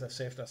 at least I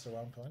saved us the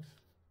round point.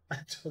 I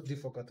totally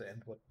forgot to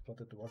end what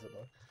it was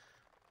about.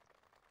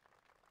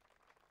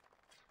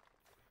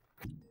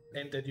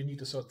 And that you need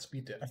a certain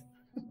speed there.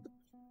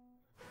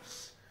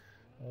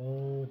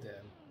 Oh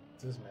damn,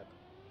 this map.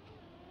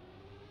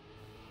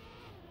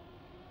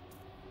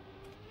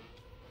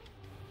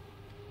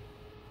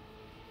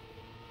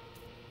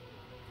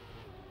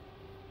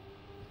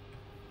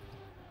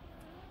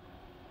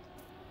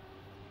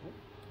 Oh,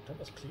 that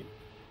was clean.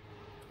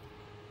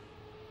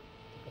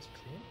 That was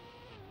clean.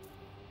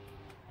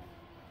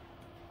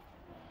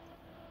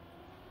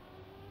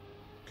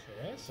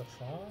 Okay, so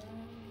far.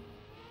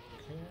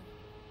 Okay.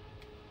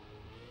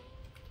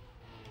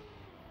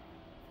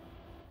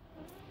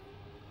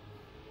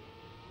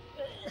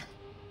 Oh,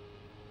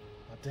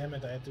 damn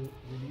it, I had to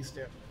release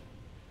there.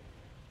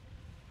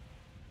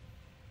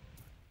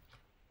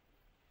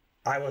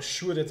 I was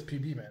sure that's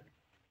PB, man.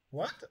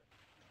 What?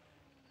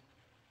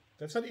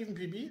 That's not even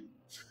PB?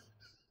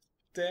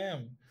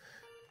 Damn.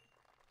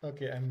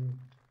 Okay, I'm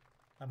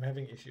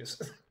having issues.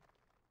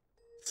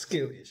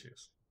 Skill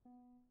issues.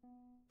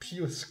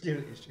 Pure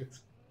skill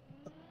issues.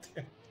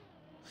 Damn.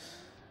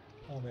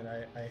 Oh man,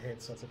 I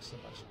hate sausage so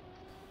much.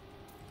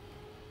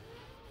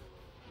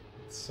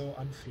 It's so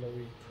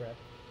unflowy crap.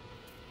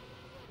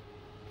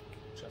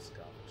 Just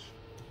garbage.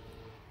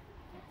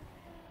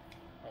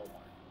 Oh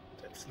my,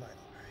 that's sliding.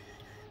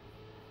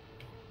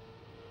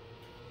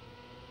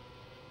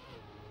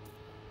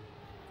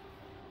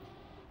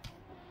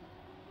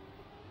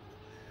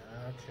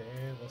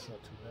 Okay, that's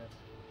not too bad.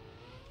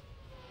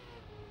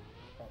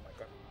 Oh my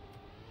god.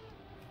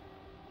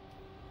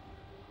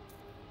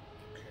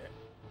 Okay.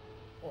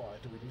 Oh, I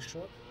do really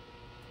short.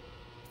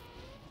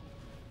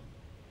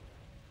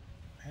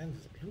 And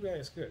the blue guy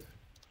is good.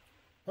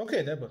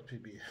 Okay, that was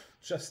PB.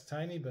 Just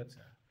tiny, but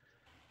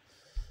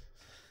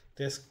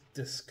there's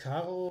this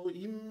Karo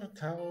Beam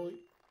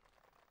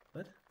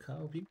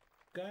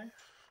guy?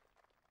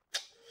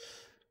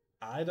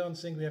 I don't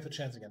think we have a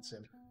chance against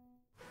him.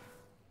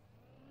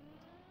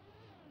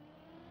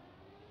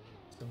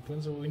 So in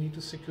principle, we need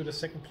to secure the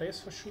second place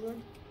for sure.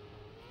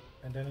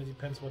 And then it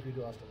depends what we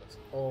do afterwards.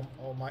 Oh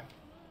my.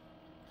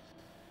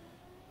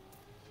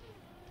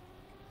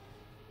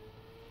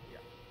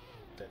 Yeah,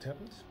 that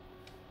happens.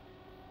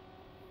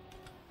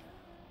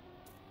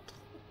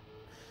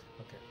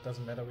 Okay,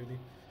 doesn't matter really.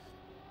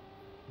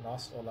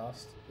 Last or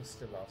last is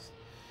still last.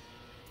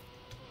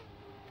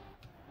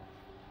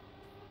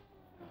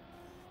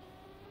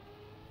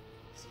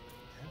 So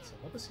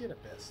what is here the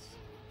best?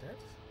 That?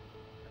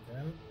 And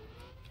then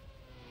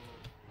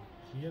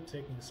here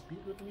taking the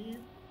speed with me.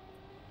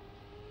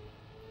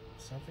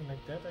 Something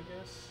like that, I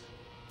guess.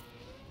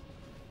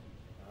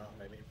 Oh,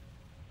 maybe.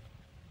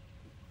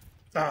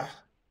 Ah!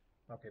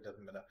 Okay,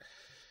 doesn't matter.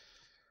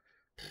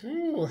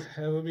 Phew,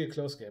 that will be a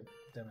close game.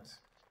 Damn it.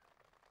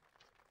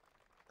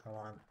 Come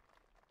on.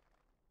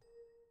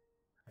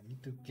 I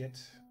need to get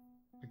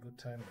a good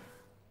time.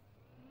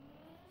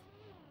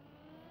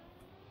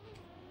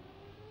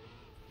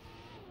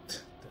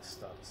 The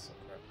start is so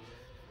crap.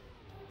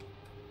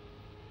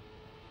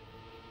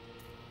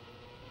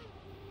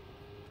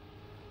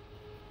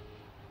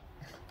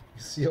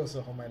 You see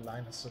also how my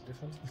line is so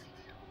different?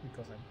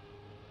 Because I'm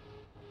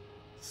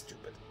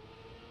stupid.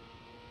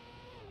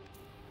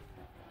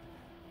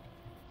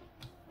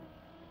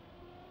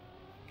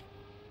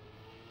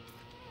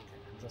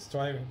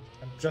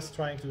 I'm just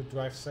trying to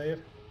drive safe.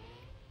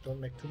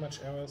 Don't make too much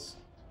errors.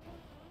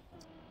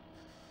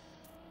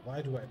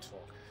 Why do I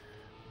talk?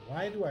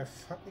 Why do I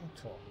fucking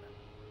talk, man?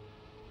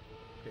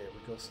 Okay, we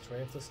go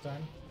straight this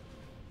time.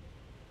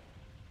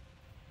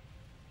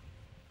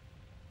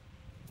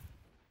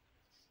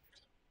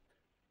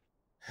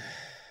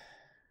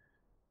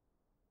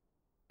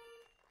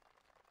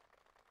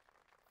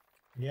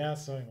 Yeah,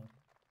 sorry, man.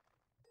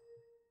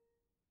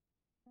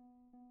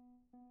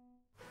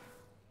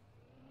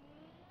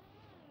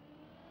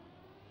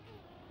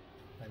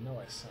 I know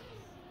I suck.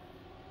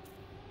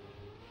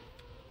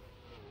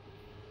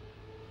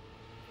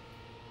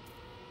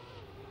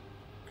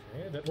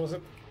 Okay, that was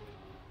a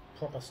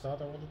proper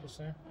start, I wanted to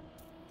say.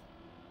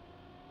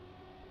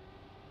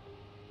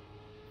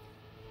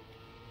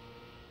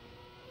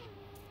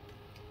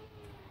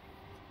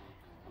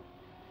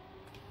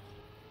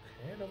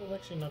 Okay, that was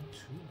actually not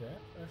too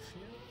bad, I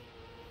feel.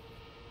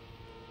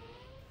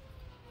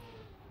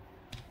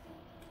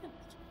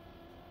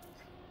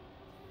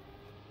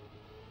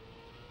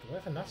 Do I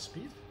have enough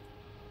speed?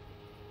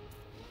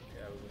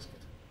 Yeah, we'll risk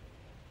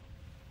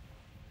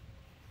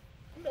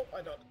it. No,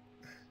 I don't.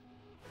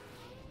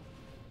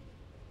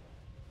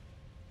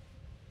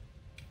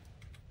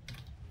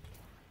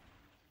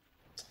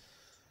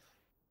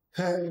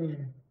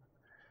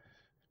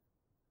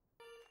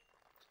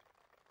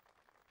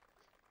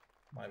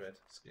 My bad,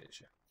 skill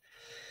issue.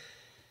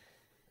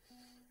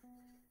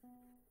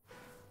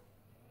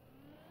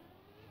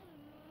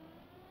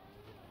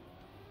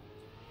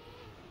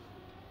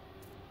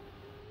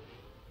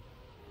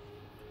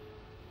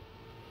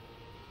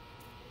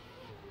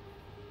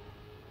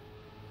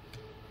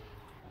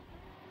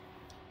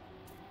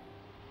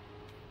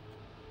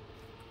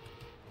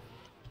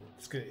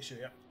 skill issue,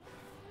 yeah.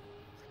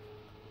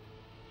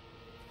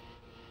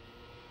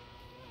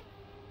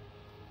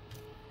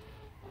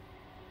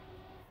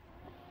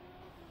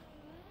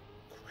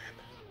 Crap.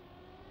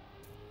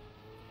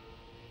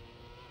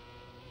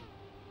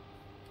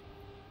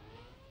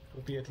 It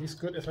would be at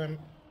least good if I'm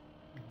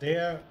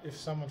there if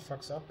someone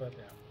fucks up, but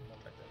yeah, not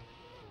like that.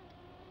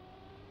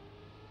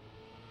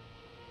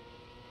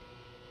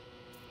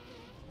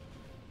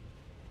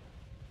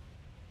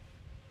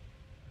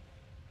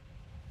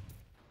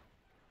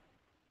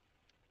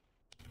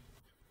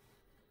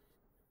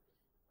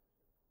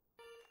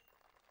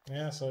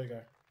 Yeah, sorry,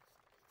 guy.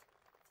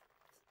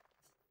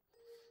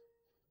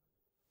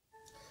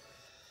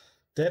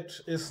 That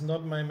is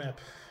not my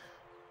map.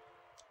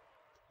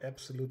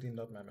 Absolutely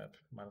not my map.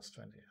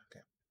 -20.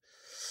 Okay.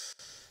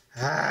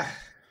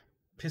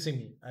 Pissing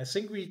me. I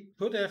think we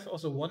could have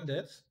also won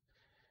that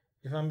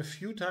if I'm a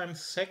few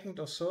times second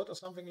or third or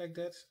something like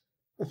that.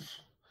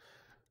 Oof.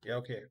 Yeah,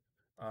 okay.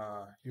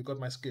 You got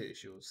my skill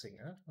issue thing,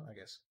 huh? I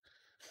guess.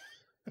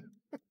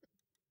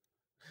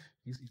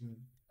 He's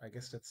even. I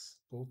guess that's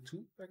gold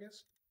 2. I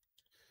guess.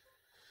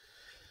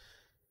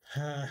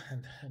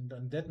 And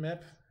on that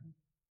map,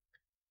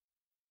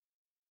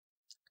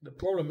 the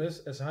problem is,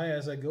 as high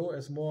as I go,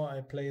 as more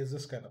I play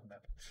this kind of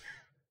map.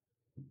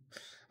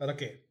 But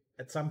okay,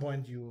 at some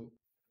point you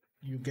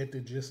get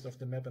the gist of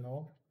the map and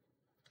all.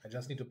 I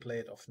just need to play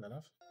it often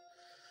enough.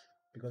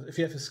 Because if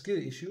you have a skill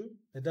issue,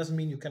 it doesn't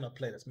mean you cannot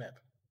play this map.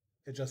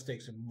 It just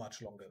takes you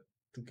much longer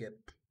to get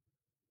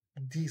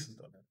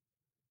decent on it.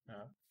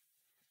 Yeah.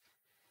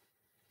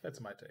 That's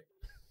my take.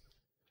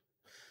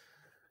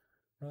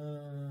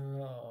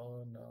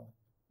 Oh no.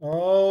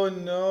 Oh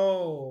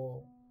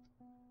no.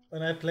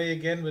 When I play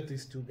again with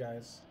these two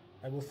guys,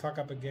 I will fuck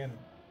up again.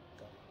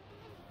 God.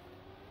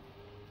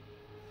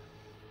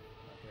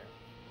 Okay.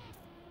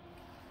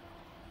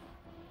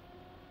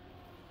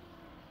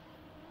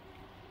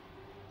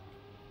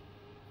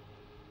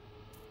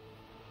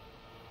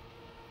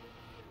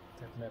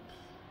 That map.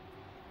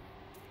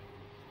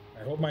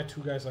 I hope my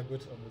two guys are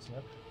good on this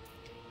map.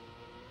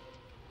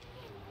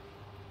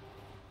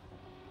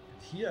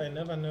 And here I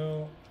never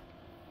know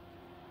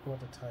what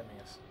the timing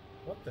is.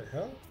 What the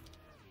hell?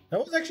 That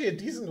was actually a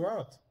decent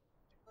round.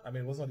 I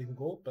mean, it was not even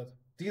gold, but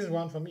decent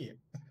round for me.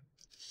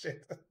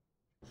 Shit.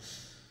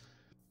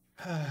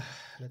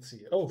 Let's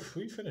see. Oh,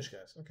 3 finish,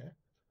 guys. Okay.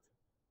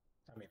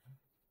 I mean,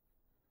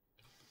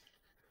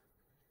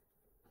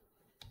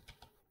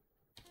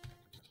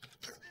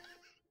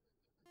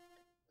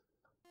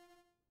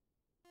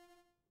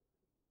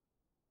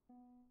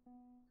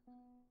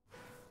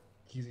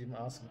 he's even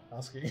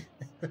asking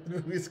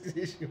who is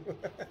the issue.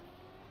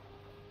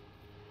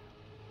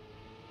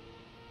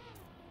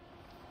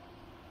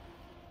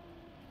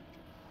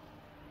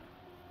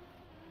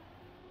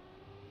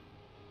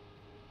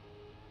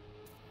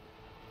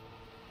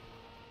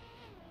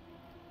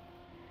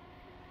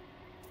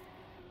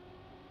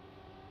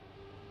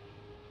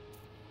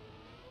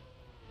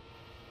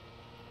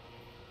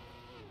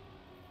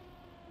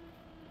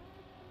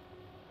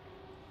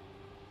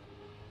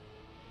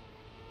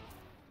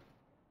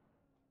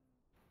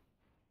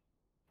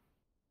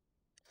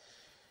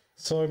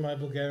 Sorry, my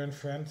Bulgarian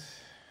friend.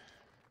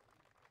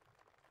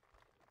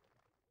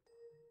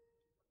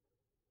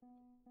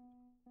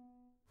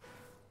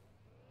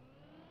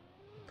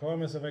 The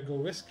problem is if I go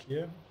risk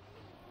here,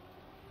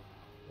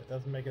 it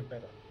doesn't make it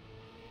better.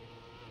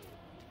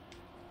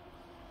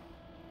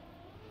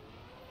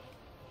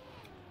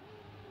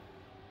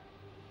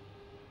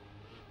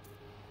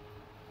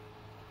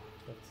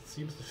 But it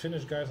seems the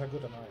Finnish guys are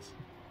good on ice.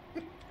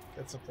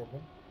 That's a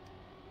problem.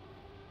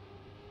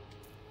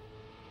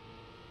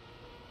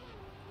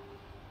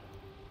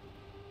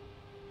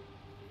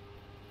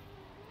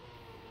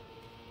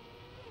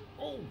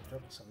 Oh,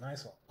 that was a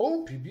nice one.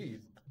 Oh,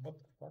 PB. What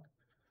the fuck?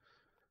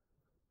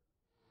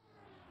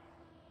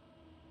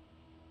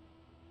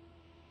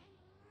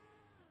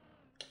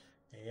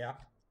 Yeah,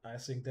 I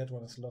think that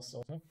one is lost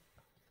also.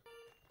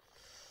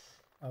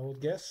 I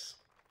would guess.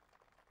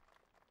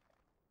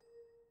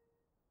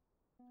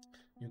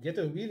 You get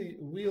a really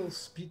real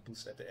speed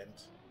boost at the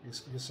end.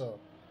 You saw.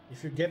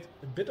 If you get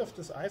a bit of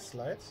this ice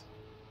slide,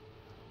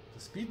 the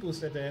speed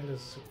boost at the end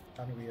is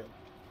unreal.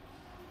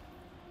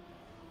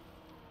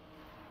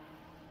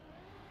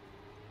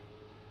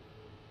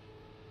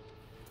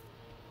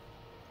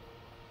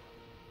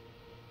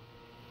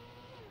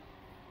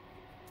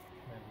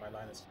 Man, my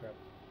line is crap.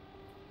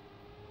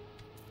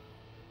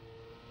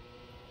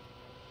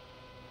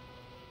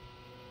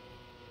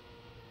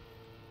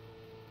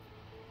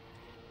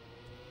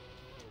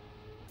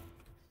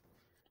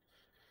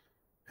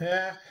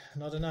 Yeah,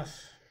 not enough.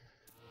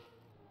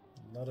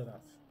 Not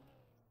enough.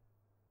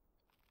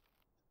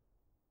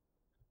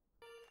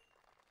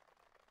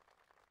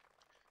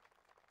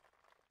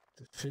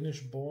 The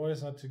Finnish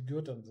boys are too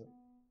good on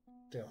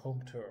their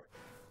home turf.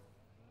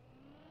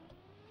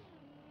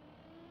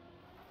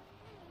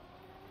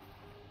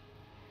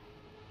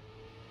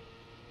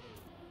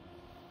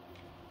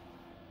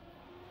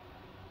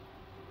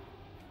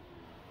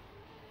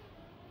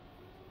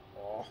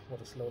 what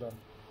a slowdown.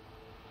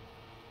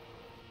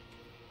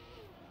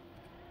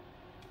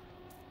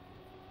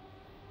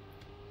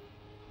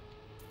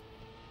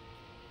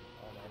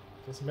 Oh man,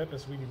 this map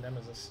is really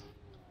nemesis.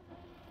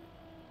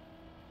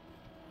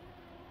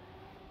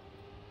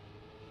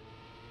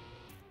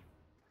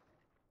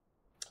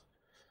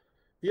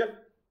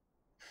 Yep.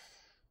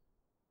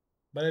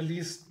 But at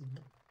least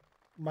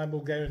my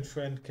Bulgarian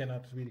friend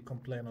cannot really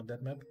complain on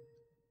that map.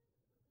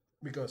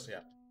 Because,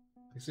 yeah,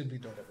 we simply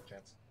don't have a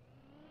chance.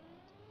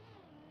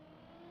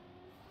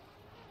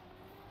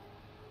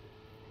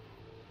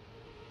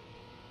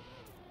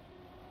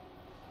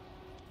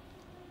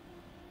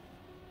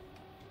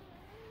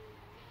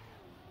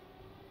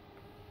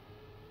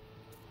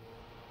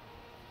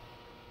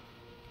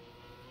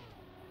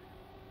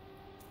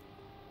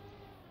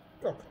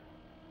 Okay.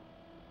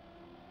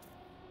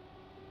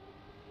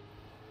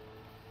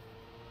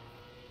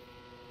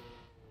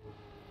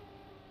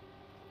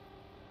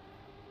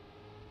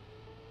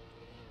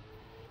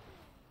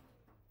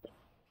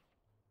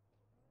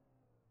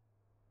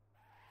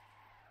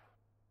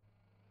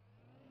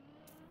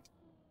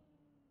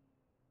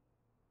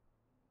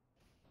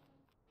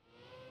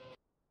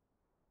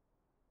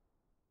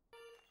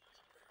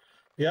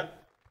 Yeah,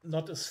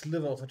 not a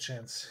sliver of a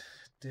chance.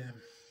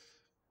 Damn.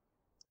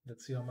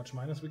 Let's see how much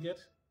minus we get.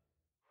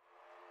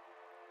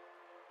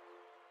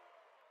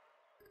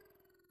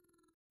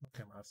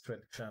 Okay, minus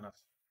 20, fair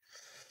enough.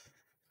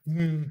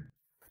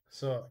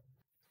 So,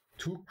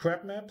 2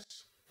 crap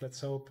maps.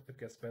 Let's hope it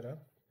gets better.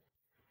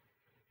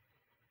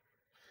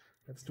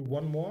 Let's do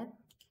 1 more.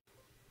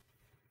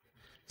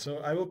 So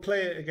I will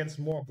play against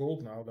more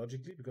gold now,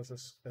 logically, because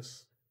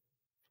as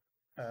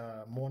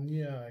more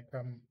near I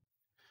come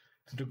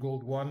to the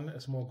gold 1,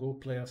 as more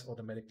gold players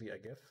automatically I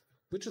get.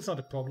 Which is not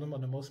a problem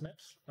on the most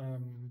maps.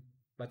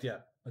 But yeah,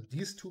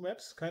 these 2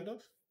 maps, kind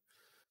of,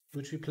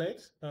 which we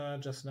played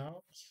just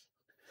now.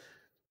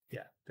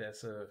 Yeah,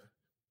 there's a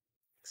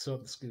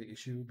certain skill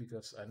issue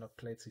because I not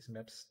played these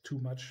maps too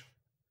much.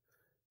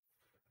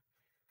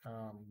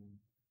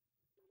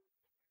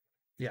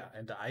 Yeah,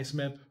 and the ice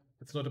map,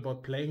 it's not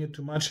about playing it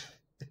too much.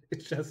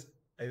 It's just,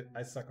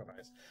 I suck on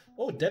ice.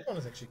 Oh, that one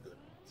is actually good.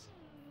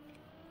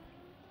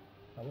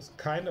 I was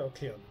kind of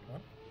okay on that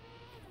one.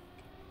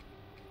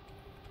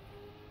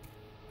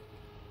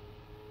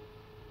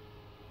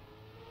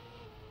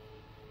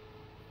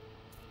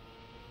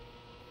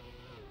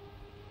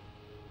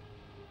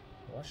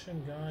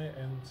 Russian guy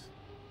and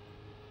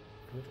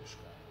British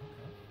guy,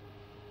 okay.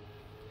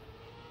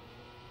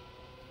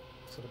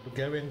 So the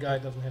Bulgarian guy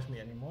doesn't have me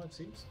anymore, it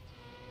seems.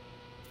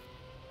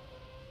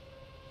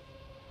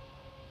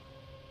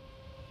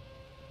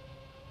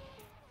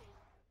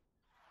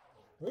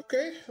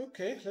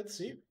 Okay, let's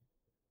see.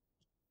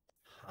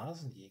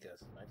 Hasenjäger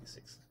is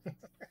 96.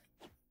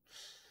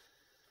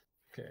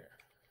 Okay.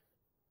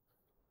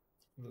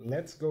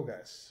 Let's go,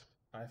 guys.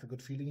 I have a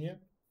good feeling here.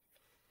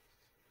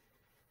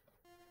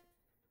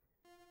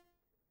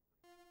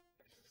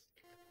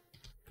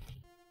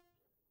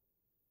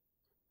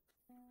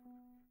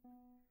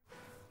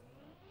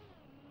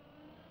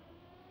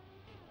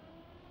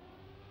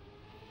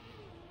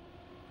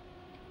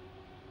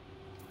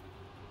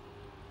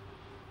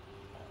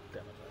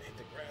 Damn it, I hit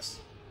the grass.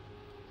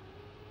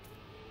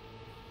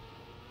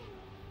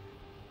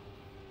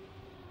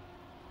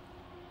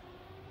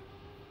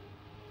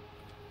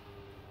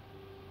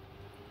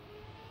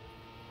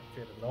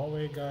 Okay, the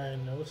Norway guy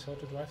knows how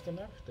to drive the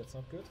map. That's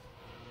not good.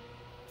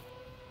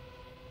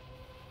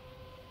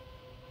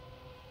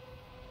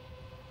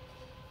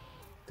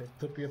 That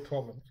could be a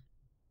problem.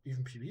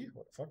 Even PB?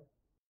 What the fuck?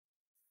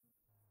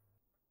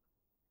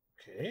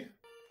 Okay.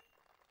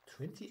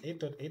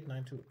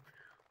 28.892.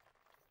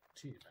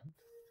 Gee, man.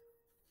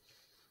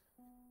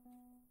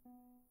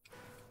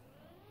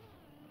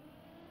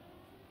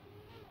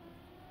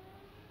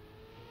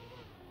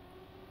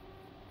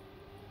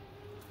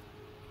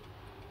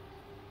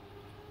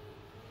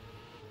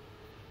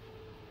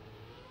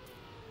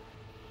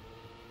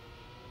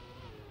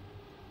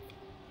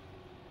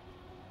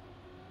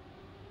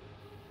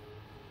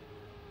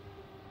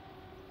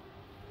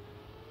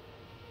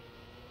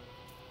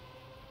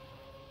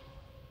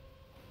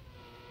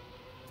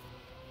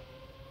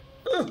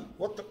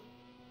 What the?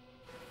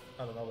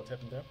 I don't know what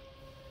happened there.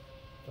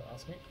 Don't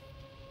ask me.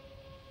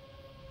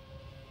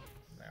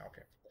 Nah,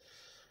 okay.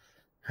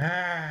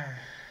 Ah,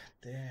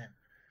 damn.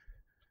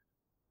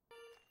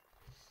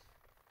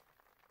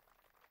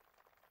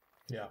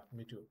 Yeah,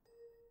 me too.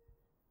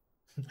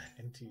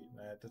 NT.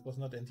 Nah, that was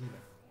not NT.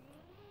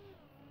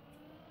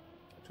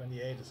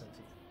 28 is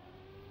NT.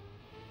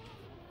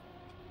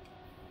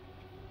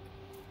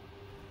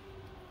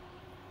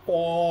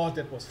 Oh,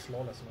 that was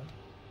flawless, man.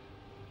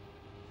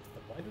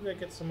 But why do I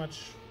get so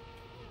much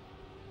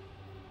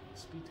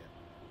speed here?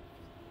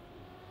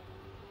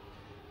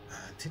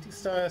 Titty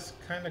Star is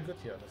kind of good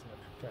here, doesn't it?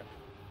 Okay.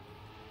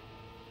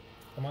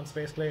 Come on,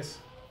 space, please.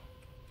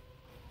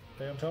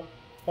 Stay on top.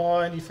 Oh,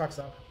 and he fucks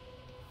up.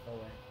 No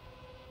way.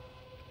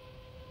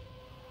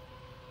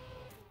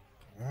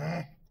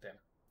 Damn.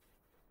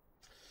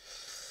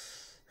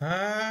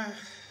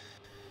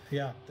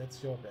 Yeah,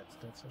 that's your bet,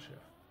 that's for sure.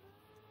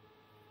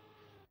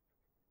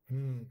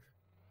 And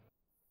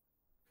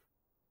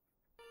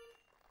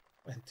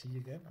T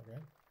again, okay.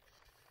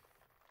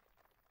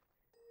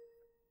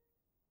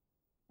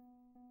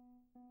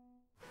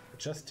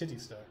 Just titty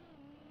star.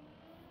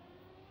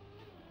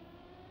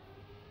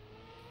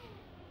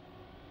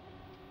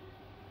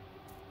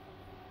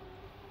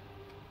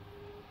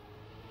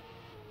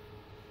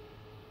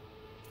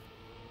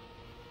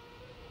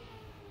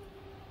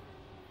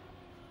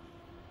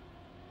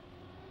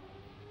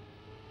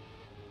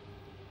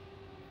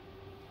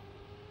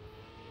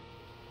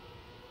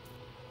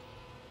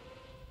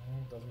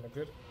 Doesn't look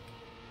good.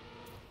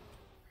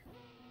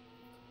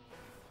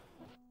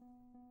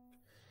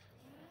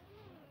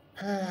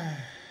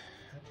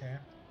 Okay.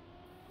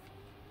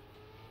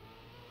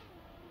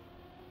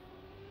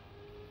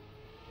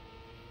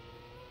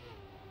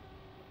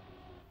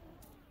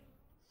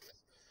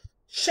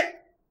 Shit!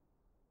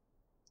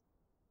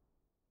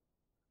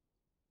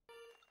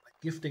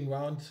 Gifting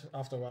round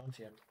after round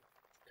here.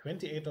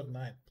 28.9.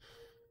 Jeez.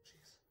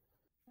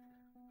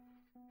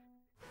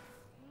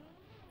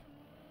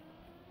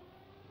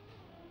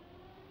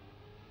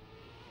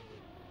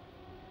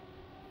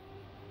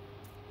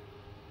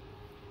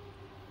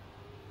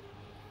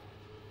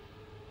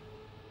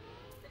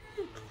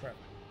 Crap.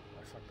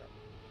 I fucked up.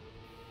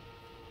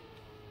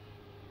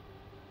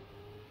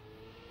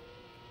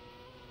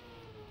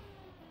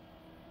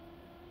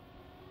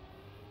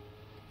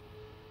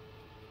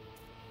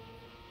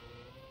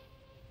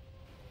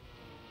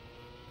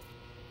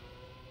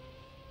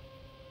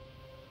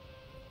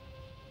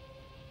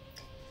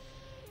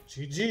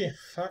 GG.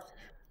 Fuck.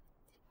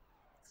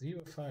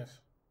 0-5.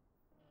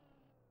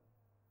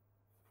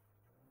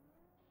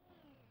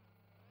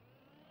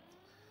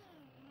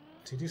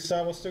 TD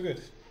Star was too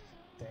good.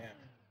 Damn.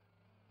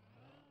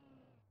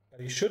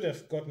 But he should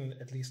have gotten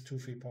at least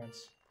 2-3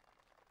 points.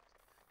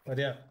 But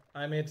yeah,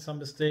 I made some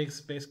mistakes.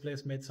 Base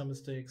players made some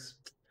mistakes.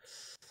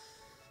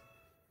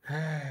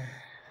 Damn.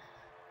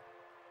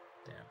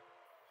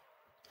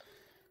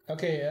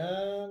 Okay,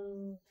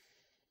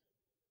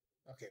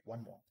 okay,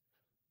 one more.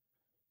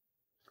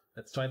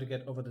 Let's try to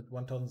get over the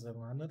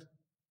 1,700.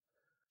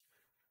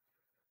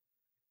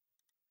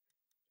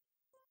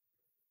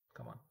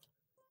 Come on.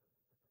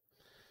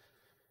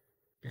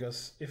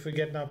 Because if we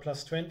get now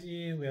plus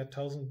 20, we are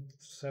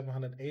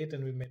 1,708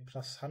 and we made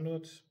plus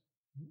 100.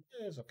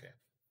 Yeah, it's okay.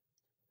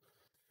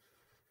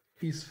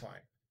 He's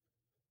fine.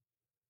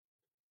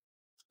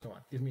 Come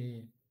on, give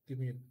me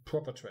a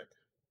proper track.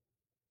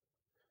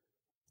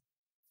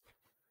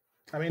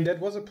 I mean, that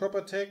was a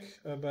proper tech,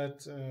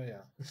 but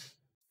yeah.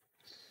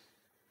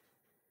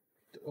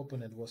 The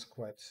opponent was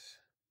quite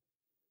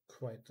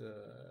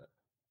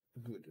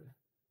good.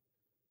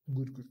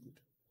 Good.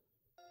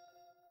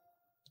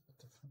 What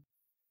the fuck?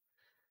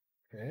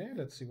 Okay,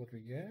 let's see what we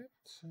get.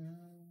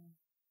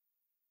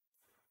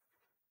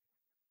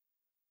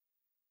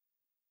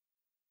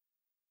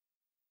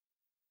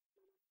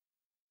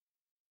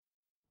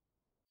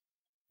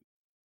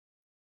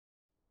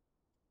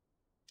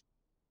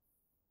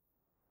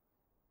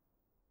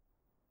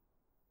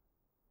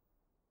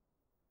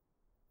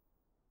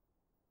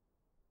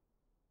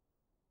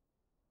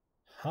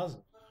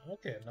 Hazen.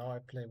 Okay, now I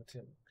play with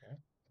him. Okay.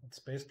 And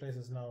Space Place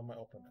is now my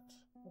opponent.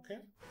 Okay.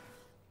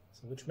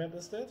 So which map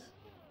is that?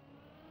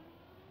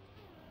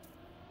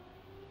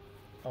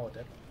 Oh,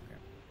 that one. Okay.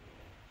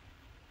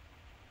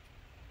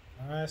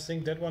 I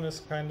think that one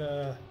is kind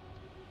of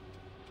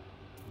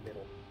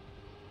middle.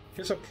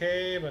 It's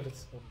okay, but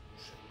it's oh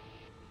shit,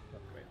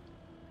 not great.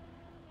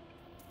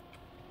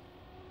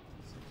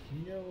 So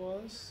here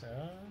was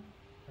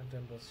and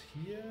then was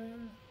here,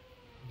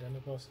 and then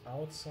it was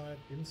outside,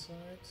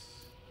 inside,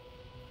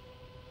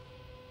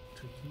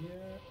 to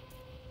here,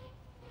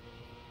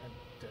 and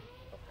then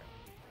okay.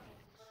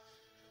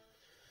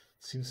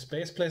 Seems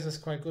Space Place is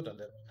quite good on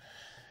that one.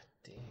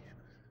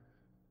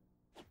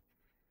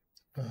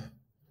 Damn.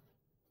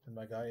 And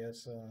my guy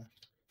is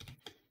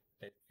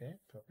 8k,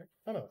 perfect.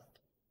 Oh no.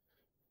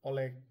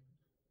 Ole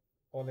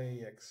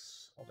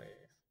X.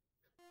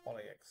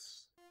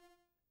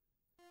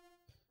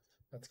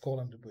 Let's call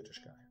him the British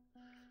guy.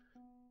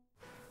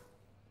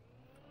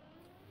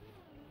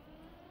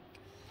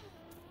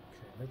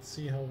 Okay, let's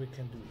see how we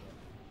can do that.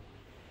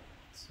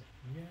 So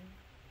here.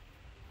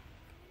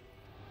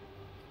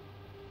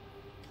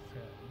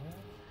 Fair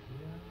enough.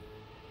 Here.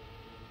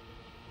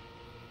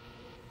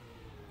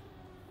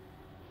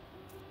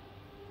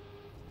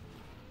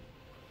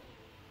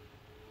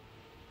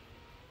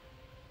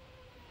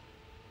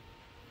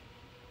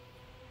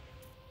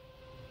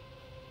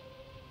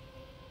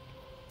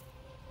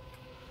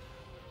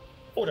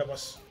 Oh, that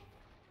was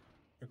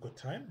a good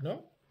time,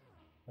 no?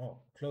 Oh,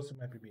 close to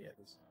my PB at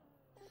least.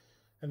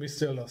 And we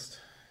still lost.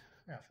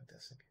 Yeah,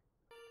 fantastic.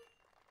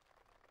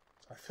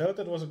 I felt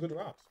that was a good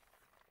round.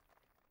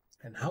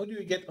 And how do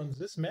you get on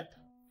this map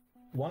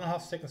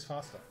 1.5 seconds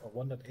faster, or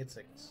 1.8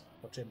 seconds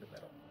for champion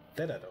medal?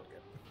 That I don't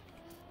get.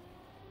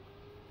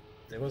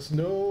 There was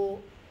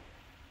no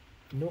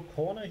no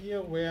corner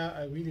here where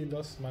I really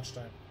lost much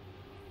time.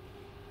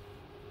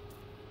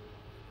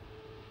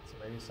 So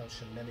maybe some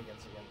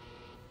shenanigans again.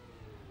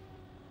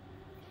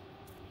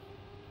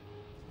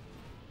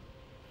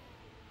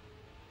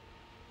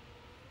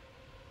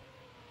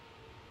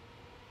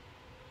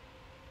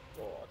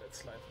 Oh,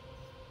 that's life.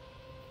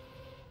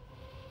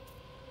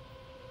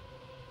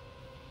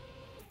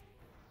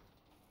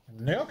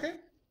 No, okay.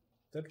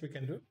 That we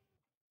can do.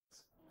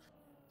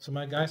 So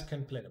my guys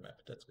can play the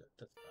map. That's good.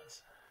 That's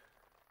nice.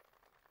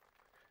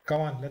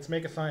 Come on, let's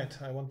make a fight.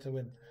 I want to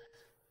win.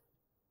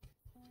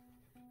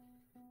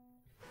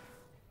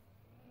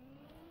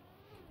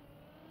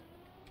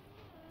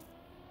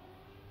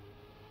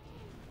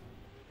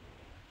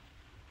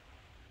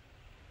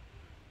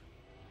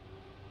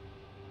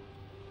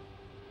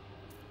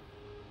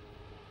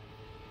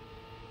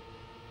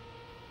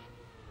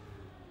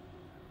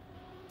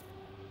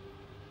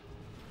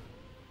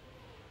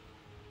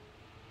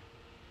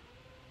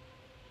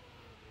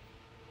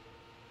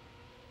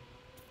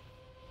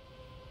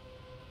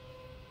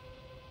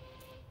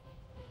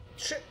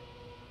 Shit!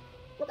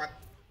 Go back!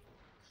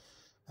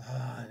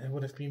 Ah, it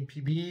would have been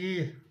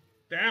PB.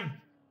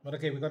 Damn! But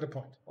okay, we got a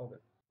point. All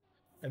good.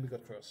 And we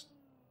got first.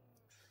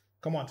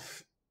 Come on.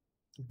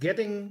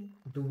 Getting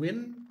the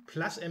win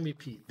plus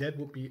MVP. That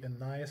would be a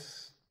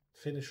nice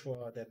finish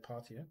for that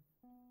part here.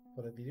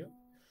 For that video.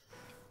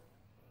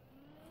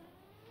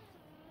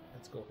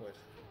 Let's go for it.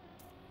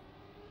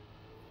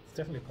 It's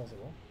definitely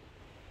possible.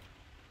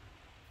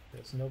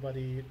 There's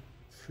nobody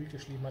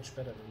freakishly much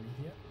better than me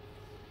here.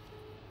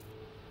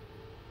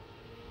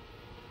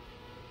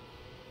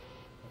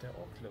 But they're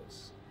all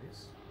close,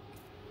 please.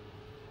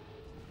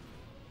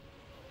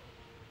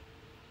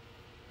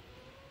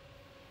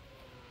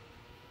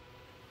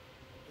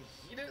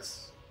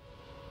 Yes.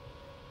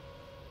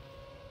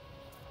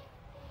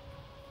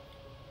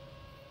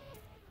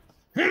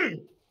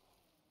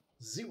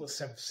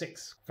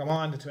 076. Come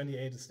on, the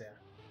 28 is there.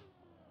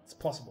 It's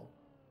possible.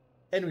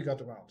 And we got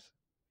the round.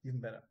 Even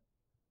better.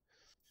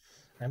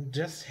 I'm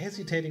just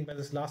hesitating by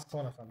this last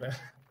corner from there.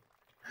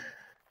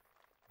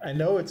 I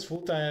know it's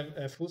full-time,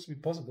 full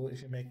speed possible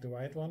if you make the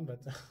right one, but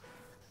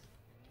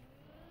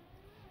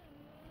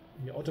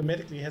you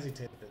automatically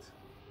hesitate a bit.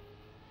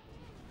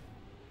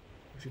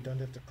 If you don't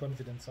have the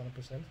confidence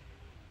 100%.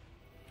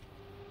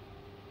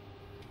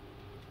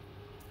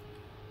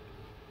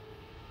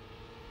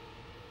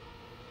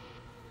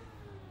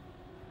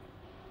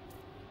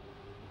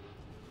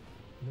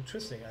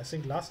 Interesting. I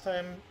think last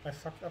time I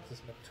fucked up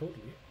this map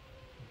totally.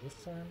 And this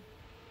time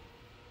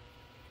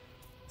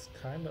it's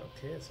kinda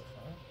okay so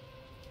far.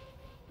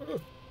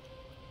 Okay,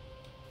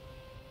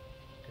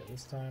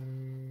 this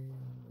time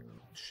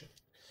shit.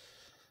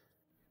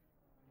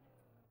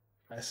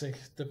 I think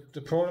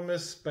the problem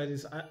is by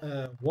these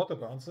water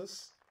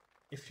bounces,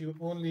 if you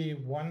only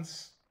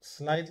once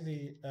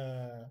slightly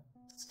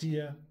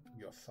steer,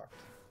 you're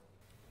fucked.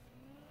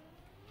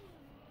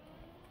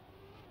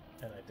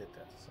 And I did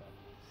that, so.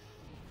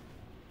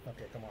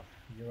 Okay, come on,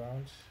 you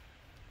round.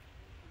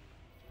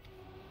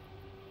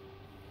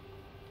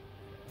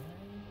 Okay,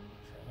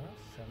 fair enough,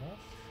 fair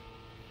enough.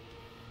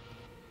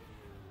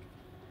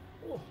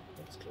 Oh,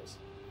 that was close.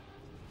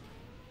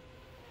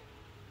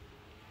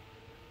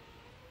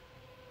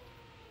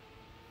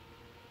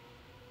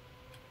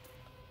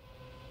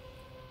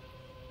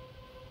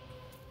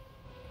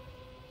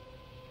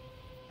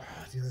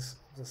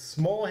 This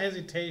small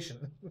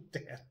hesitation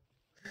there.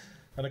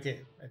 But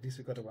okay, at least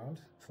we got a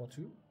round.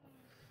 4-2.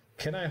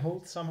 Can I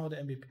hold somehow the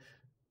MVP?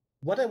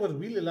 What I would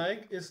really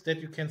like is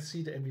that you can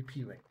see the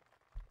MVP rank.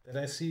 That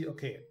I see,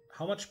 okay,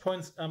 how much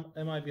points am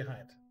I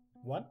behind?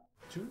 1,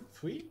 2,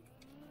 3?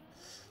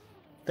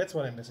 That's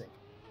what I'm missing.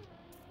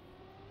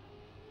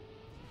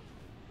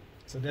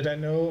 So that I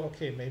know,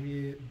 okay,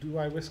 maybe do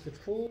I risk it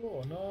full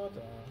or not?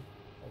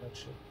 All that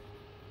shit.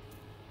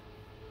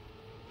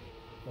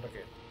 But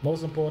okay,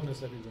 most important is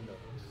that we win the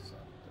round, so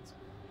that's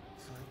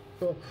fine.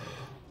 Oh,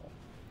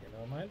 okay,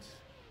 never mind.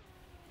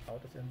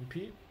 Out of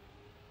MVP.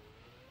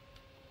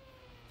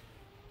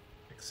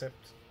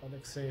 Except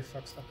Alexei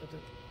fucks up at the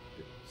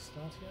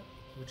start here,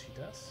 which he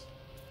does.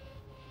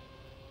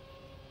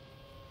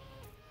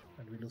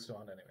 And we lose the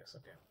round anyways,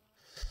 okay.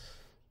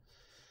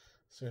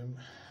 So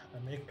I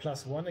make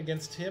 +1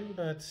 against him,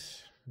 but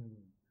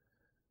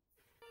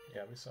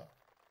yeah, we saw.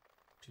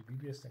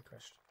 GBBS then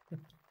crashed.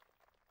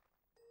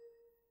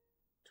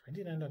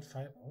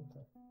 29.5.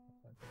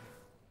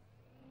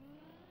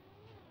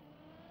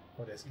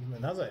 Oh, there's even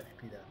another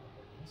MVP there.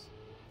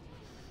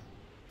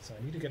 So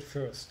I need to get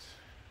first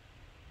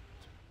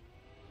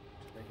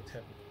to make it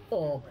happen.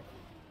 Oh my god.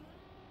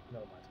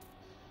 Never mind.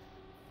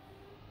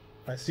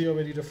 I see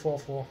already the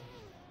 4-4.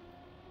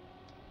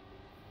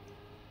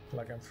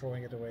 Like I'm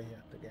throwing it away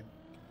here, the game.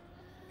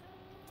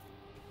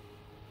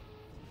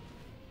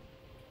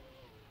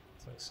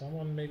 So is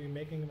someone maybe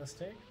making a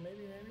mistake?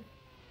 Maybe?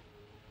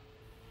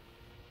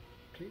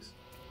 Please?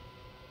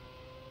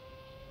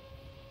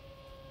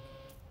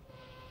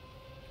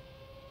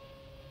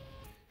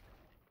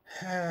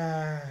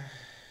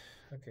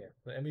 Okay,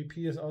 the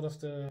MVP is out of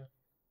the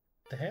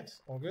the head.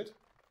 All good.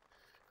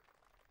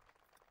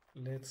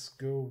 Let's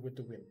go with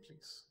the win,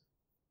 please.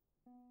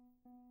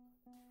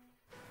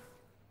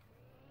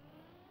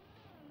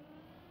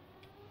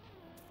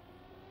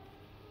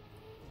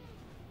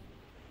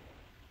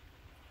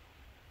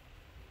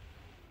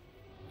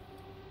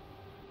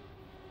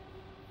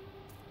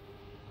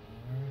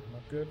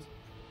 Not good.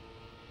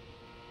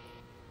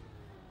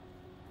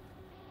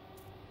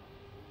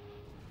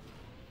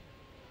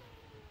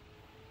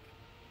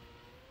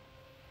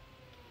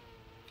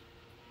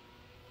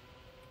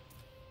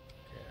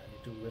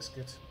 To whisk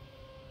it.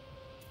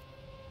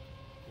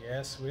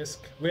 Yes,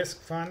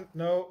 whisk, fun.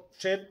 No,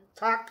 shit,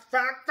 fuck.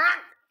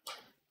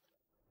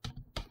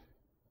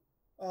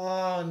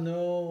 Oh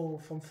no,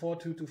 from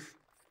 4-2 to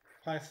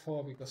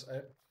 5-4 because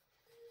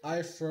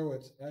I throw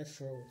it.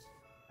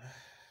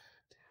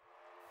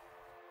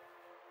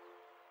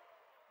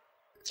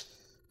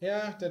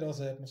 Yeah, that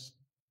also happens.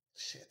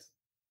 Shit.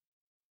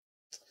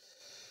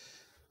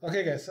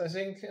 Okay, guys, I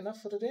think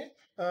enough for today.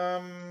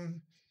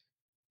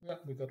 Yeah,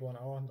 we got 1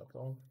 hour, not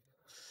long.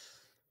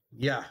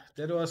 Yeah,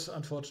 that was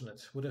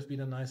unfortunate. Would have been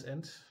a nice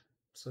end.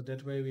 So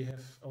that way we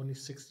have only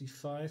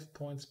 65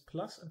 points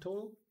plus in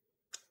total.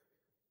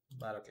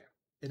 But okay,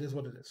 it is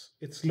what it is.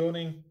 It's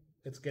learning.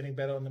 It's getting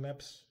better on the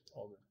maps.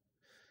 All good.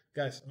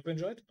 Guys, hope you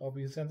enjoyed. Hope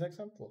you see you next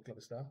time. Wurstkloppi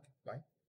is da. Bye.